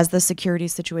 As the security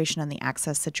situation and the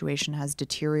access situation has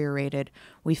deteriorated,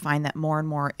 we find that more and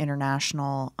more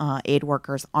international aid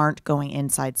workers aren't going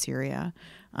inside Syria,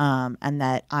 and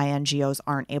that INGOs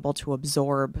aren't able to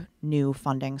absorb new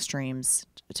funding streams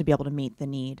to be able to meet the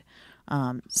need.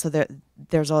 So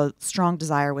there's a strong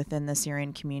desire within the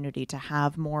Syrian community to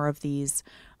have more of these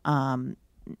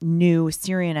new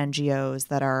Syrian NGOs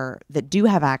that do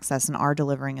have access and are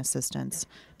delivering assistance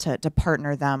to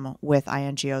partner them with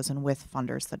INGOs and with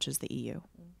funders such as the EU.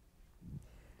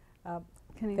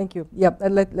 Thank you. Yeah,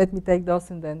 let me take those,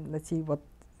 and then let's see what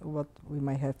we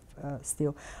might have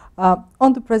still.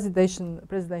 On the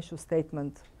presidential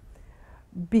statement,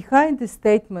 behind the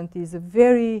statement is a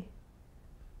very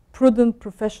prudent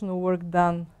professional work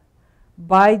done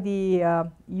by the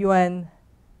UN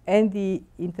and the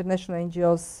international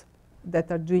NGOs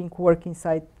that are doing work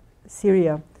inside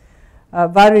Syria.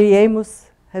 Valerie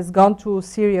Amos has gone to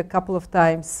Syria a couple of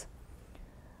times.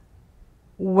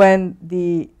 When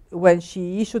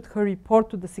she issued her report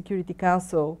to the Security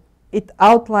Council, it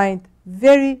outlined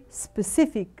very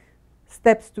specific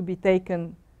steps to be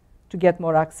taken to get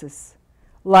more access.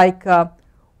 Like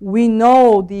we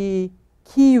know the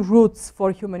key routes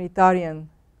for humanitarian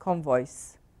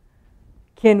convoys.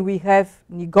 Can we have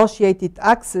negotiated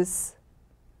access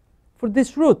for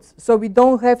these routes so we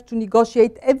don't have to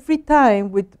negotiate every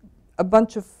time with a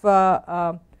bunch of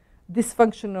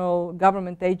dysfunctional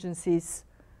government agencies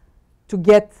to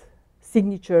get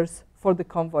signatures for the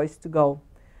convoys to go?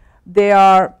 There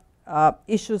are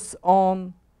issues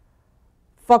on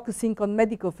focusing on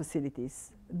medical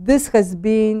facilities. This has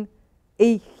been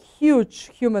a huge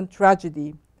human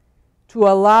tragedy to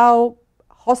allow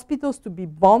hospitals to be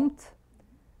bombed,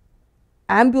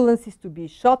 ambulances to be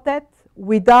shot at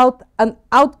without an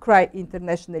outcry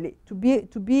internationally. To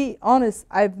be honest,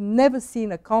 I've never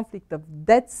seen a conflict of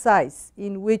that size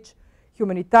in which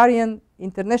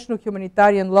international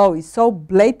humanitarian law is so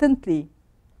blatantly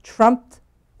trumped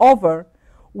over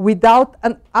without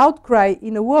an outcry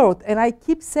in the world. And I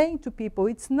keep saying to people,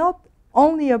 it's not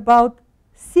only about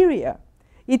Syria.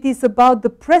 It is about the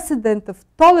precedent of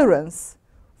tolerance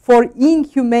for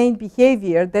inhumane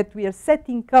behavior that we are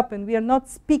setting up, and we are not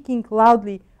speaking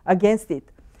loudly against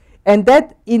it. And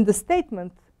that in the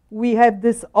statement, we have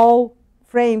this all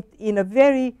framed in a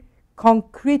very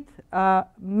concrete,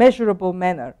 measurable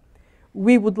manner.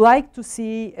 We would like to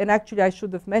see, and actually I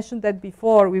should have mentioned that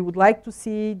before, we would like to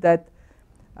see that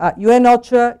UN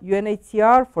OCHA,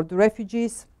 UNHCR for the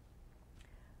refugees,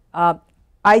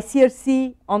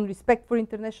 ICRC on respect for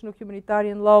international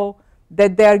humanitarian law,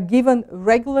 that they are given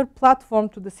regular platform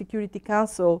to the Security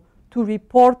Council to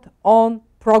report on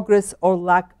progress or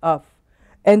lack of.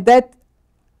 And that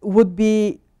would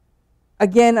be,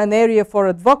 again, an area for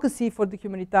advocacy for the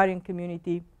humanitarian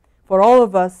community, for all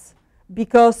of us,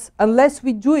 because unless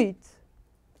we do it,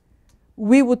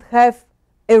 we would have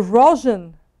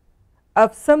erosion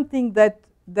of something that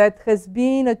has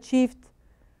been achieved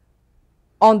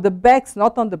on the backs,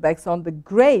 not on the backs, on the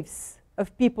graves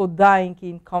of people dying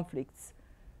in conflicts.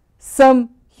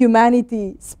 Some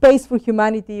humanity, space for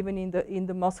humanity, even in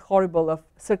the most horrible of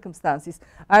circumstances.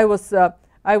 I was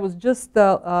just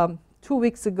 2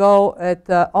 weeks ago at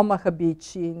Omaha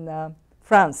Beach in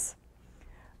France,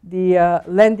 the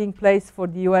landing place for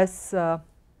the US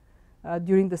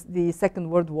during the Second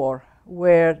World War,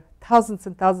 where thousands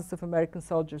and thousands of American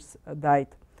soldiers died.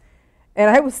 And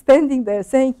I was standing there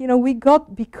saying, you know,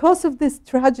 because of these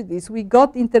tragedies, we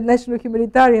got international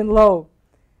humanitarian law,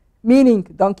 meaning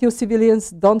don't kill civilians,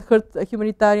 don't hurt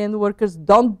humanitarian workers,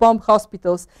 don't bomb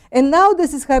hospitals. And now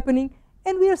this is happening,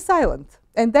 and we are silent.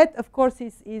 And that, of course,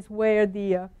 is where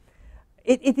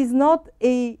it is not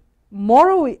a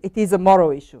moral, it is a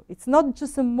moral issue. It's not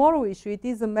just a moral issue, it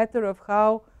is a matter of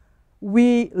how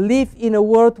we live in a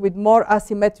world with more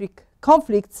asymmetric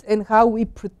conflicts and how we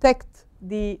protect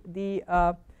the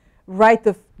right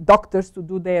of doctors to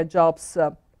do their jobs.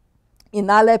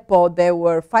 In Aleppo, there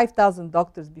were 5,000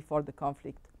 doctors before the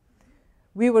conflict.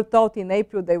 We were told in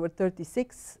April they were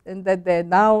 36, and that they're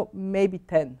now maybe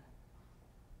 10.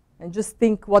 And just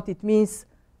think what it means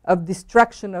of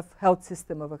destruction of health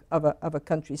system of a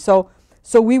country. So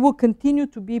we will continue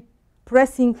to be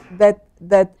pressing that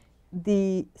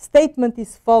the statement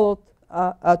is followed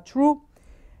through.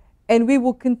 And we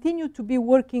will continue to be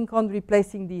working on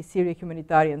replacing the Syria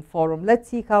Humanitarian Forum. Let's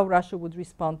see how Russia would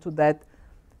respond to that,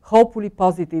 hopefully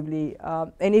positively.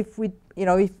 And if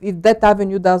if that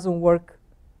avenue doesn't work,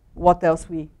 what else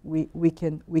we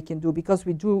can do? Because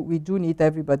we do need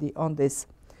everybody on this.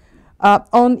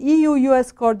 On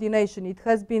EU-US coordination, it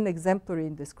has been exemplary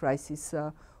in this crisis.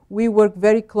 We work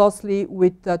very closely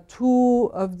with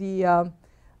two of the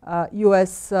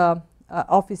US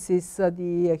offices,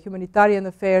 the Humanitarian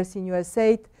Affairs in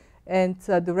USAID and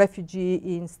the Refugee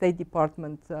in State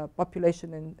Department,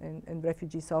 Population and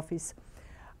Refugees Office.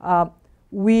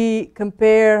 We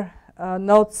compare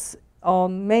notes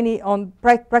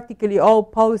practically all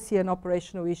policy and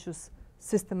operational issues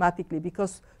systematically,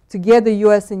 because together,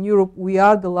 US and Europe, we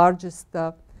are the largest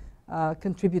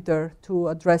contributor to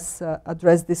address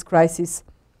this crisis.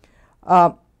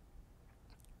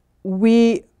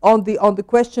 We on the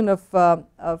question of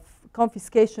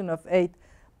confiscation of aid.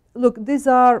 Look, these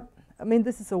are. I mean,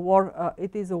 this is a war.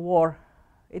 It is a war.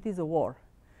 It is a war,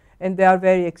 and there are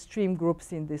very extreme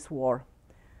groups in this war.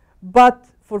 But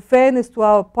for fairness to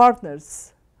our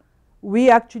partners, we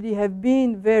actually have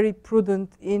been very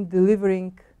prudent in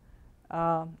delivering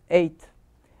aid,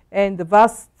 and the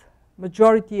vast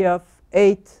majority of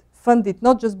aid funded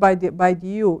not just by the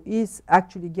EU is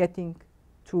actually getting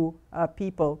to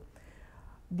people.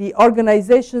 The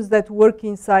organizations that work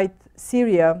inside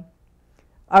Syria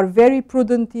are very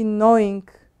prudent in knowing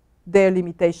their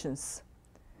limitations.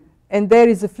 And there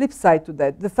is a flip side to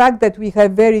that. The fact that we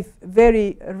have very,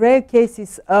 very rare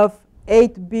cases of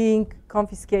aid being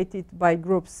confiscated by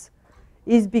groups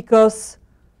is because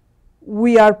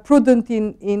we are prudent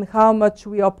in how much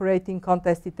we operate in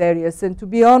contested areas. And to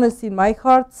be honest, in my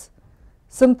heart,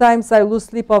 sometimes I lose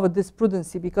sleep over this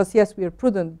prudency, because yes, we are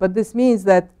prudent, but this means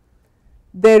that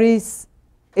there is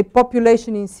a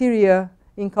population in Syria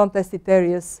in contested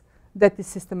areas that is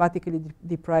systematically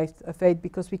deprived of aid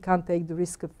because we can't take the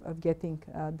risk of getting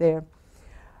there.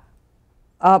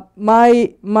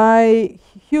 My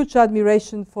huge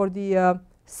admiration for the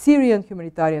Syrian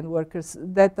humanitarian workers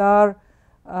that are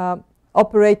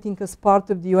operating as part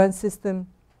of the UN system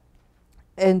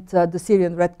and the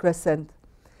Syrian Red Crescent.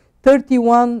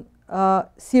 31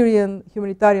 Syrian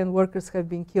humanitarian workers have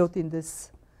been killed in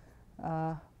this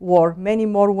war. Many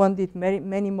more wounded,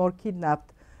 many more kidnapped.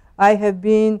 I have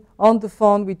been on the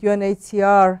phone with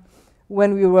UNHCR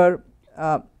when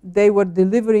they were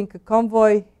delivering a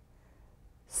convoy,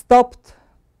 stopped,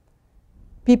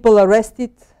 people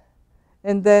arrested,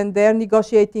 and then they're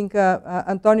negotiating.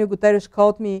 Antonio Guterres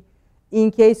called me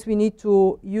in case we need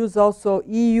to use also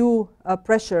EU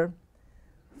pressure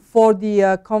for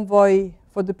the convoy,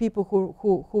 for the people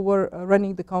who were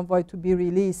running the convoy to be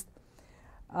released.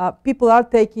 People are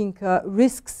taking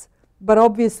risks, but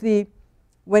obviously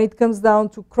when it comes down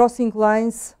to crossing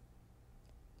lines,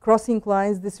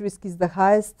 this risk is the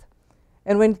highest.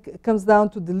 And when it comes down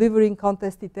to delivering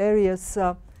contested areas,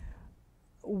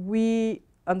 we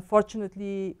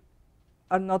unfortunately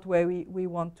are not where we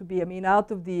want to be. I mean, out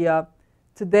of the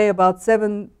today about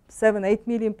 8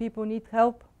 million people need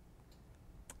help.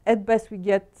 At best, we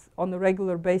get on a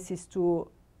regular basis to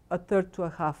a third to a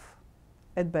half,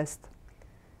 at best,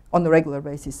 on a regular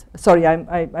basis. Sorry,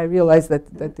 I realize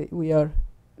that we are.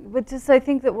 But just I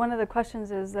think that one of the questions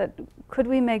is that could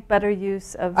we make better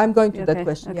use of. I'm going to that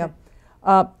question. Okay.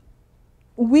 Yeah.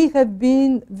 We have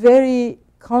been very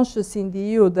conscious in the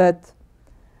EU that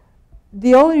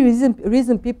the only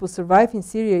reason people survive in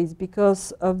Syria is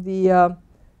because of the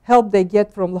help they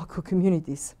get from local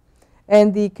communities.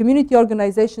 And the community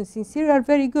organizations in Syria are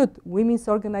very good. Women's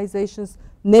organizations,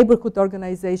 neighborhood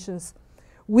organizations.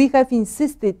 We have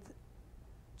insisted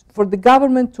for the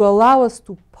government to allow us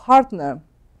to partner.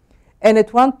 And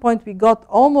at one point, we got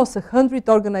almost 100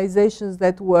 organizations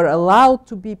that were allowed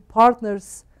to be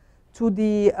partners to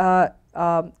the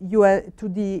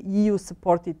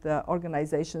EU-supported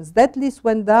organizations. That list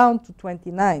went down to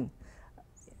 29.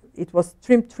 It was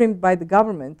trimmed by the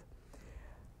government.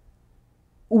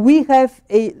 We have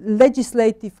a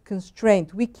legislative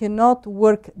constraint. We cannot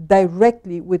work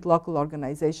directly with local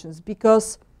organizations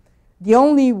because the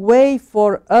only way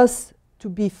for us to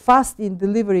be fast in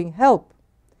delivering help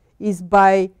is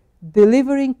by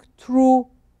delivering through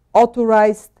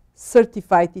authorized,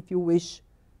 certified, if you wish,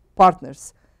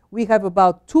 partners. We have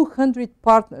about 200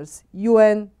 partners,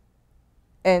 UN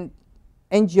and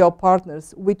NGO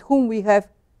partners, with whom we have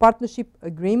partnership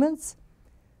agreements,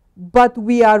 but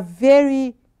we are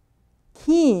very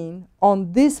keen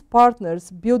on these partners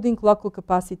building local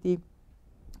capacity,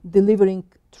 delivering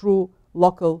through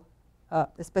local,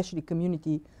 especially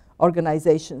community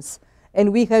organizations.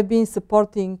 And we have been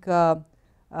supporting the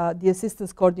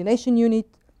Assistance Coordination Unit.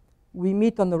 We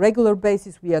meet on a regular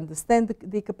basis. We understand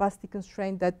the capacity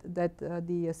constraint that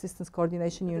the Assistance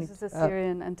Coordination Unit. This is a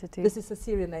Syrian entity. This is a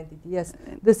Syrian entity, yes.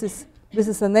 This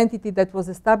is an entity that was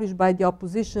established by the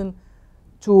opposition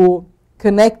to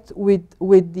connect with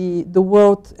the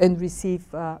world and receive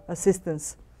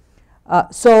assistance.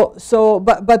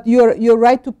 But you're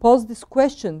right to pose this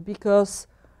question because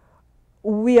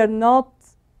we are not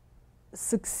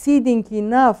succeeding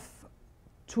enough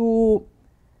to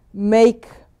make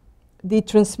the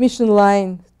transmission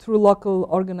line through local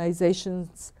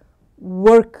organizations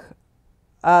work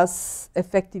as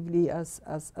effectively as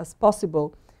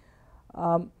possible.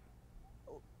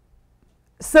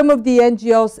 Some of the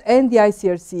NGOs and the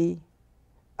ICRC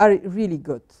are really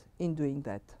good in doing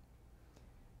that.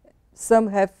 Some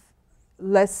have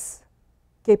less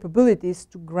capabilities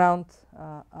to ground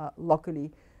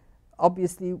locally.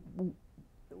 Obviously,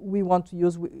 we want to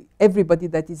use everybody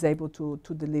that is able to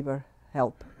deliver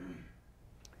help.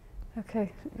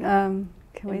 Okay, can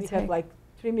we we take have like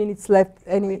 3 minutes left?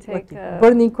 Any take,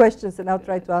 burning questions, and I'll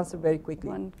try to answer very quickly.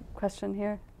 one question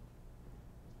here?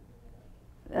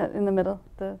 In the middle.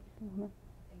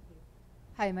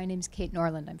 Hi, my name is Kate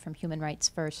Norland. I'm from Human Rights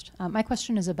First. My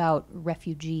question is about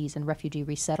refugees and refugee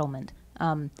resettlement.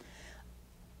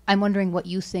 I'm wondering what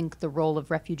you think the role of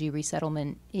refugee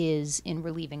resettlement is in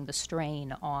relieving the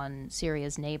strain on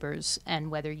Syria's neighbors,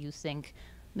 and whether you think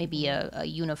maybe a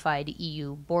unified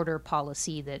EU border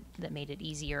policy that made it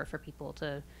easier for people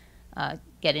to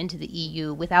get into the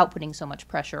EU without putting so much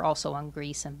pressure also on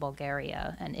Greece and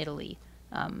Bulgaria and Italy,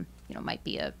 might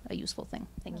be a useful thing.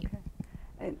 Thank you.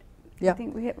 Yeah. I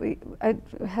think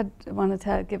I wanted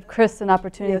to give Chris an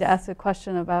opportunity to ask a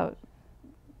question about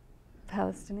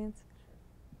Palestinians.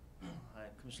 Hi,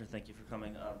 Commissioner, thank you for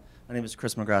coming. My name is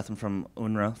Chris McGrath. I'm from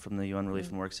UNRWA, from the UN Relief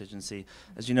and Works Agency.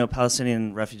 As you know,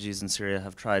 Palestinian refugees in Syria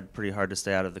have tried pretty hard to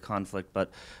stay out of the conflict, but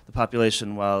the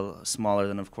population, while smaller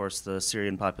than, of course, the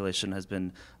Syrian population, has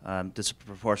been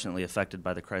disproportionately affected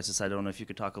by the crisis. I don't know if you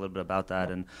could talk a little bit about that,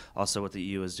 and also what the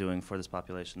EU is doing for this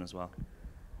population as well.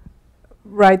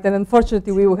 Right, and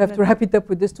unfortunately we will have to wrap it up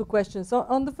with these two questions. So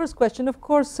on the first question, of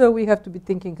course, we have to be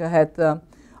thinking ahead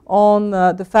on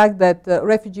the fact that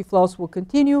refugee flows will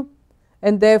continue,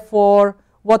 and therefore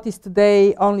what is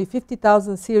today only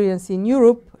 50,000 Syrians in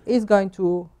Europe is going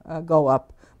to go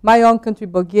up. My own country,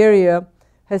 Bulgaria,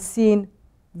 has seen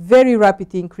very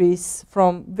rapid increase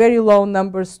from very low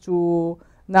numbers to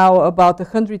now about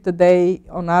 100 a day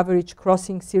on average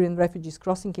Syrian refugees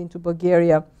crossing into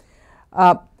Bulgaria.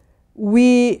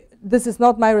 This is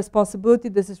not my responsibility.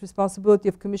 This is responsibility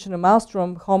of Commissioner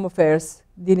Malmström, Home Affairs,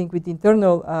 dealing with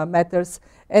internal matters.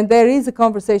 And there is a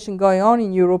conversation going on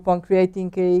in Europe on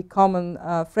creating a common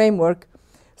framework.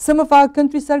 Some of our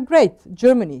countries are great.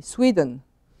 Germany, Sweden.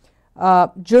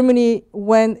 Germany,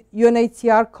 when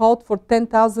UNHCR called for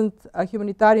 10,000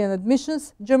 humanitarian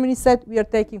admissions, Germany said, we are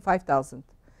taking 5,000.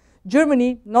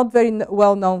 Germany, not very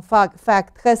well-known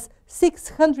fact, has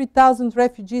 600,000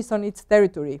 refugees on its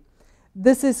territory.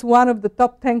 This is one of the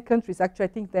top 10 countries. Actually, I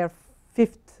think they're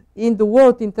 5th in the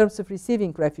world in terms of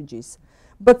receiving refugees.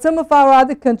 But some of our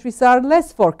other countries are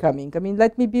less forthcoming. I mean,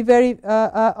 let me be very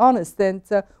honest. And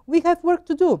we have work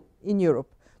to do in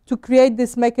Europe to create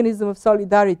this mechanism of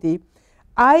solidarity.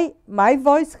 My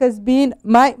voice has been,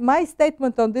 my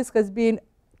statement on this has been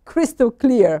crystal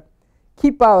clear.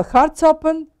 Keep our hearts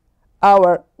open,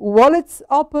 our wallets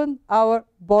open, our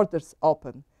borders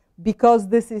open, because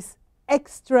this is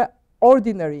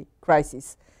extraordinary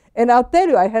crisis. And I'll tell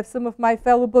you, I have some of my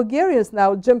fellow Bulgarians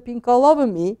now jumping all over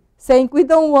me, saying we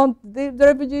don't want the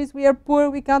refugees, we are poor,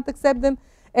 we can't accept them.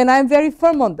 And I'm very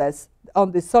firm on this.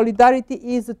 Solidarity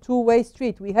is a two-way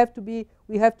street. We have to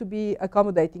be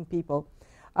accommodating people.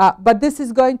 But this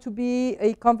is going to be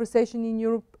a conversation in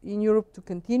Europe to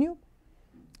continue.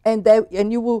 And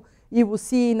you will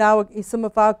see now in some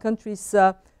of our countries,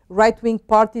 right-wing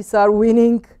parties are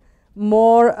winning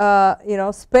more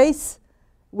space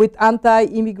with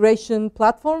anti-immigration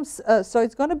platforms. So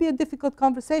it's going to be a difficult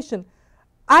conversation.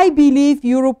 I believe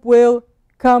Europe will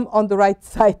come on the right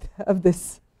side of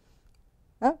this.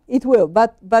 It will,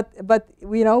 but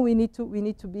we need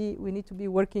to be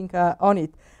working on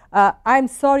it. I'm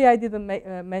sorry I didn't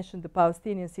mention the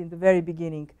Palestinians in the very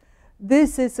beginning.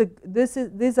 These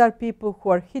are people who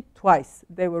are hit twice.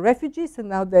 They were refugees, and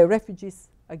now they're refugees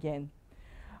again.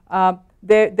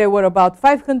 There were about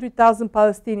 500,000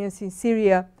 Palestinians in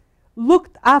Syria,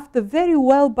 looked after very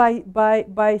well by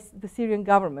the Syrian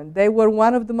government. They were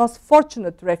one of the most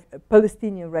fortunate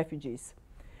Palestinian refugees,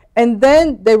 and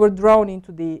then they were drawn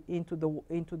into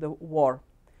the war.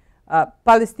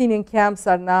 Palestinian camps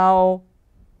are now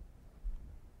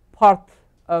part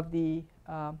of the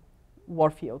war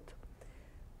field,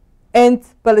 and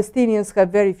Palestinians have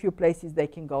very few places they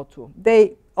can go to.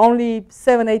 Only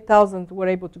 7,000-8,000 were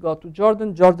able to go to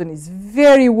Jordan. Jordan is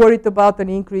very worried about an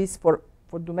increase for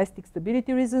domestic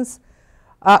stability reasons.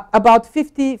 About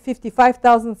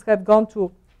 55,000 have gone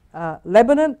to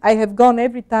Lebanon. I have gone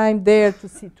every time there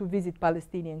to visit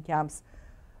Palestinian camps.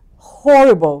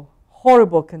 Horrible,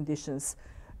 horrible conditions.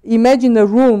 Imagine a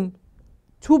room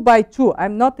 2 by 2.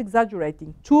 I'm not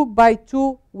exaggerating. 2 by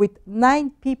 2 with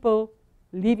 9 people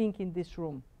living in this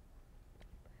room.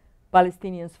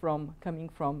 Palestinians coming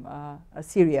from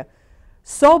Syria.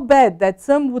 So bad that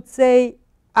some would say,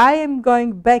 I am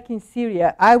going back in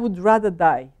Syria, I would rather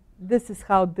die. This is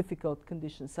how difficult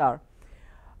conditions are.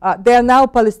 There are now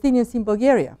Palestinians in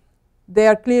Bulgaria. They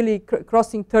are clearly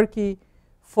crossing Turkey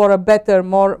for a better,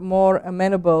 more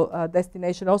amenable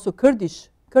destination. Also Kurdish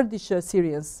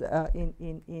Syrians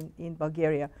in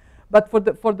Bulgaria. But for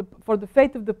the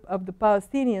fate of the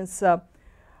Palestinians,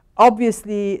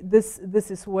 obviously this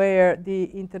is where the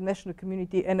international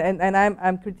community, and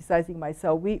I'm criticizing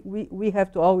myself. We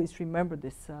have to always remember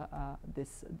these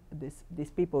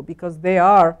people, because they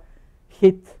are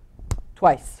hit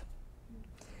twice.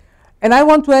 And I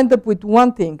want to end up with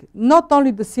one thing. Not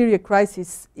only the Syria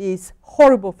crisis is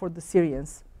horrible for the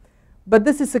Syrians, but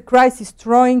this is a crisis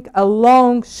throwing a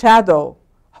long shadow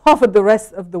over the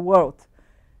rest of the world.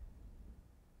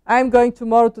 I'm going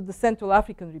tomorrow to the Central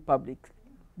African Republic.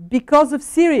 Because of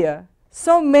Syria,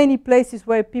 so many places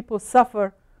where people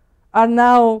suffer are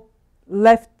now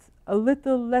left a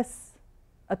little less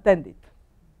attended,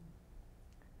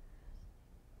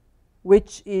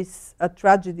 which is a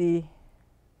tragedy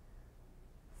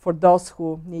for those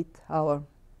who need our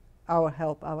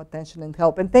help, our attention and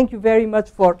help. And thank you very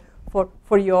much for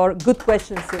your good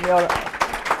questions and your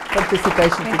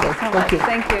participation today. Thank you so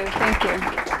much. Thank you.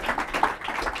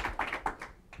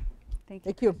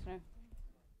 Thank you. Thank you.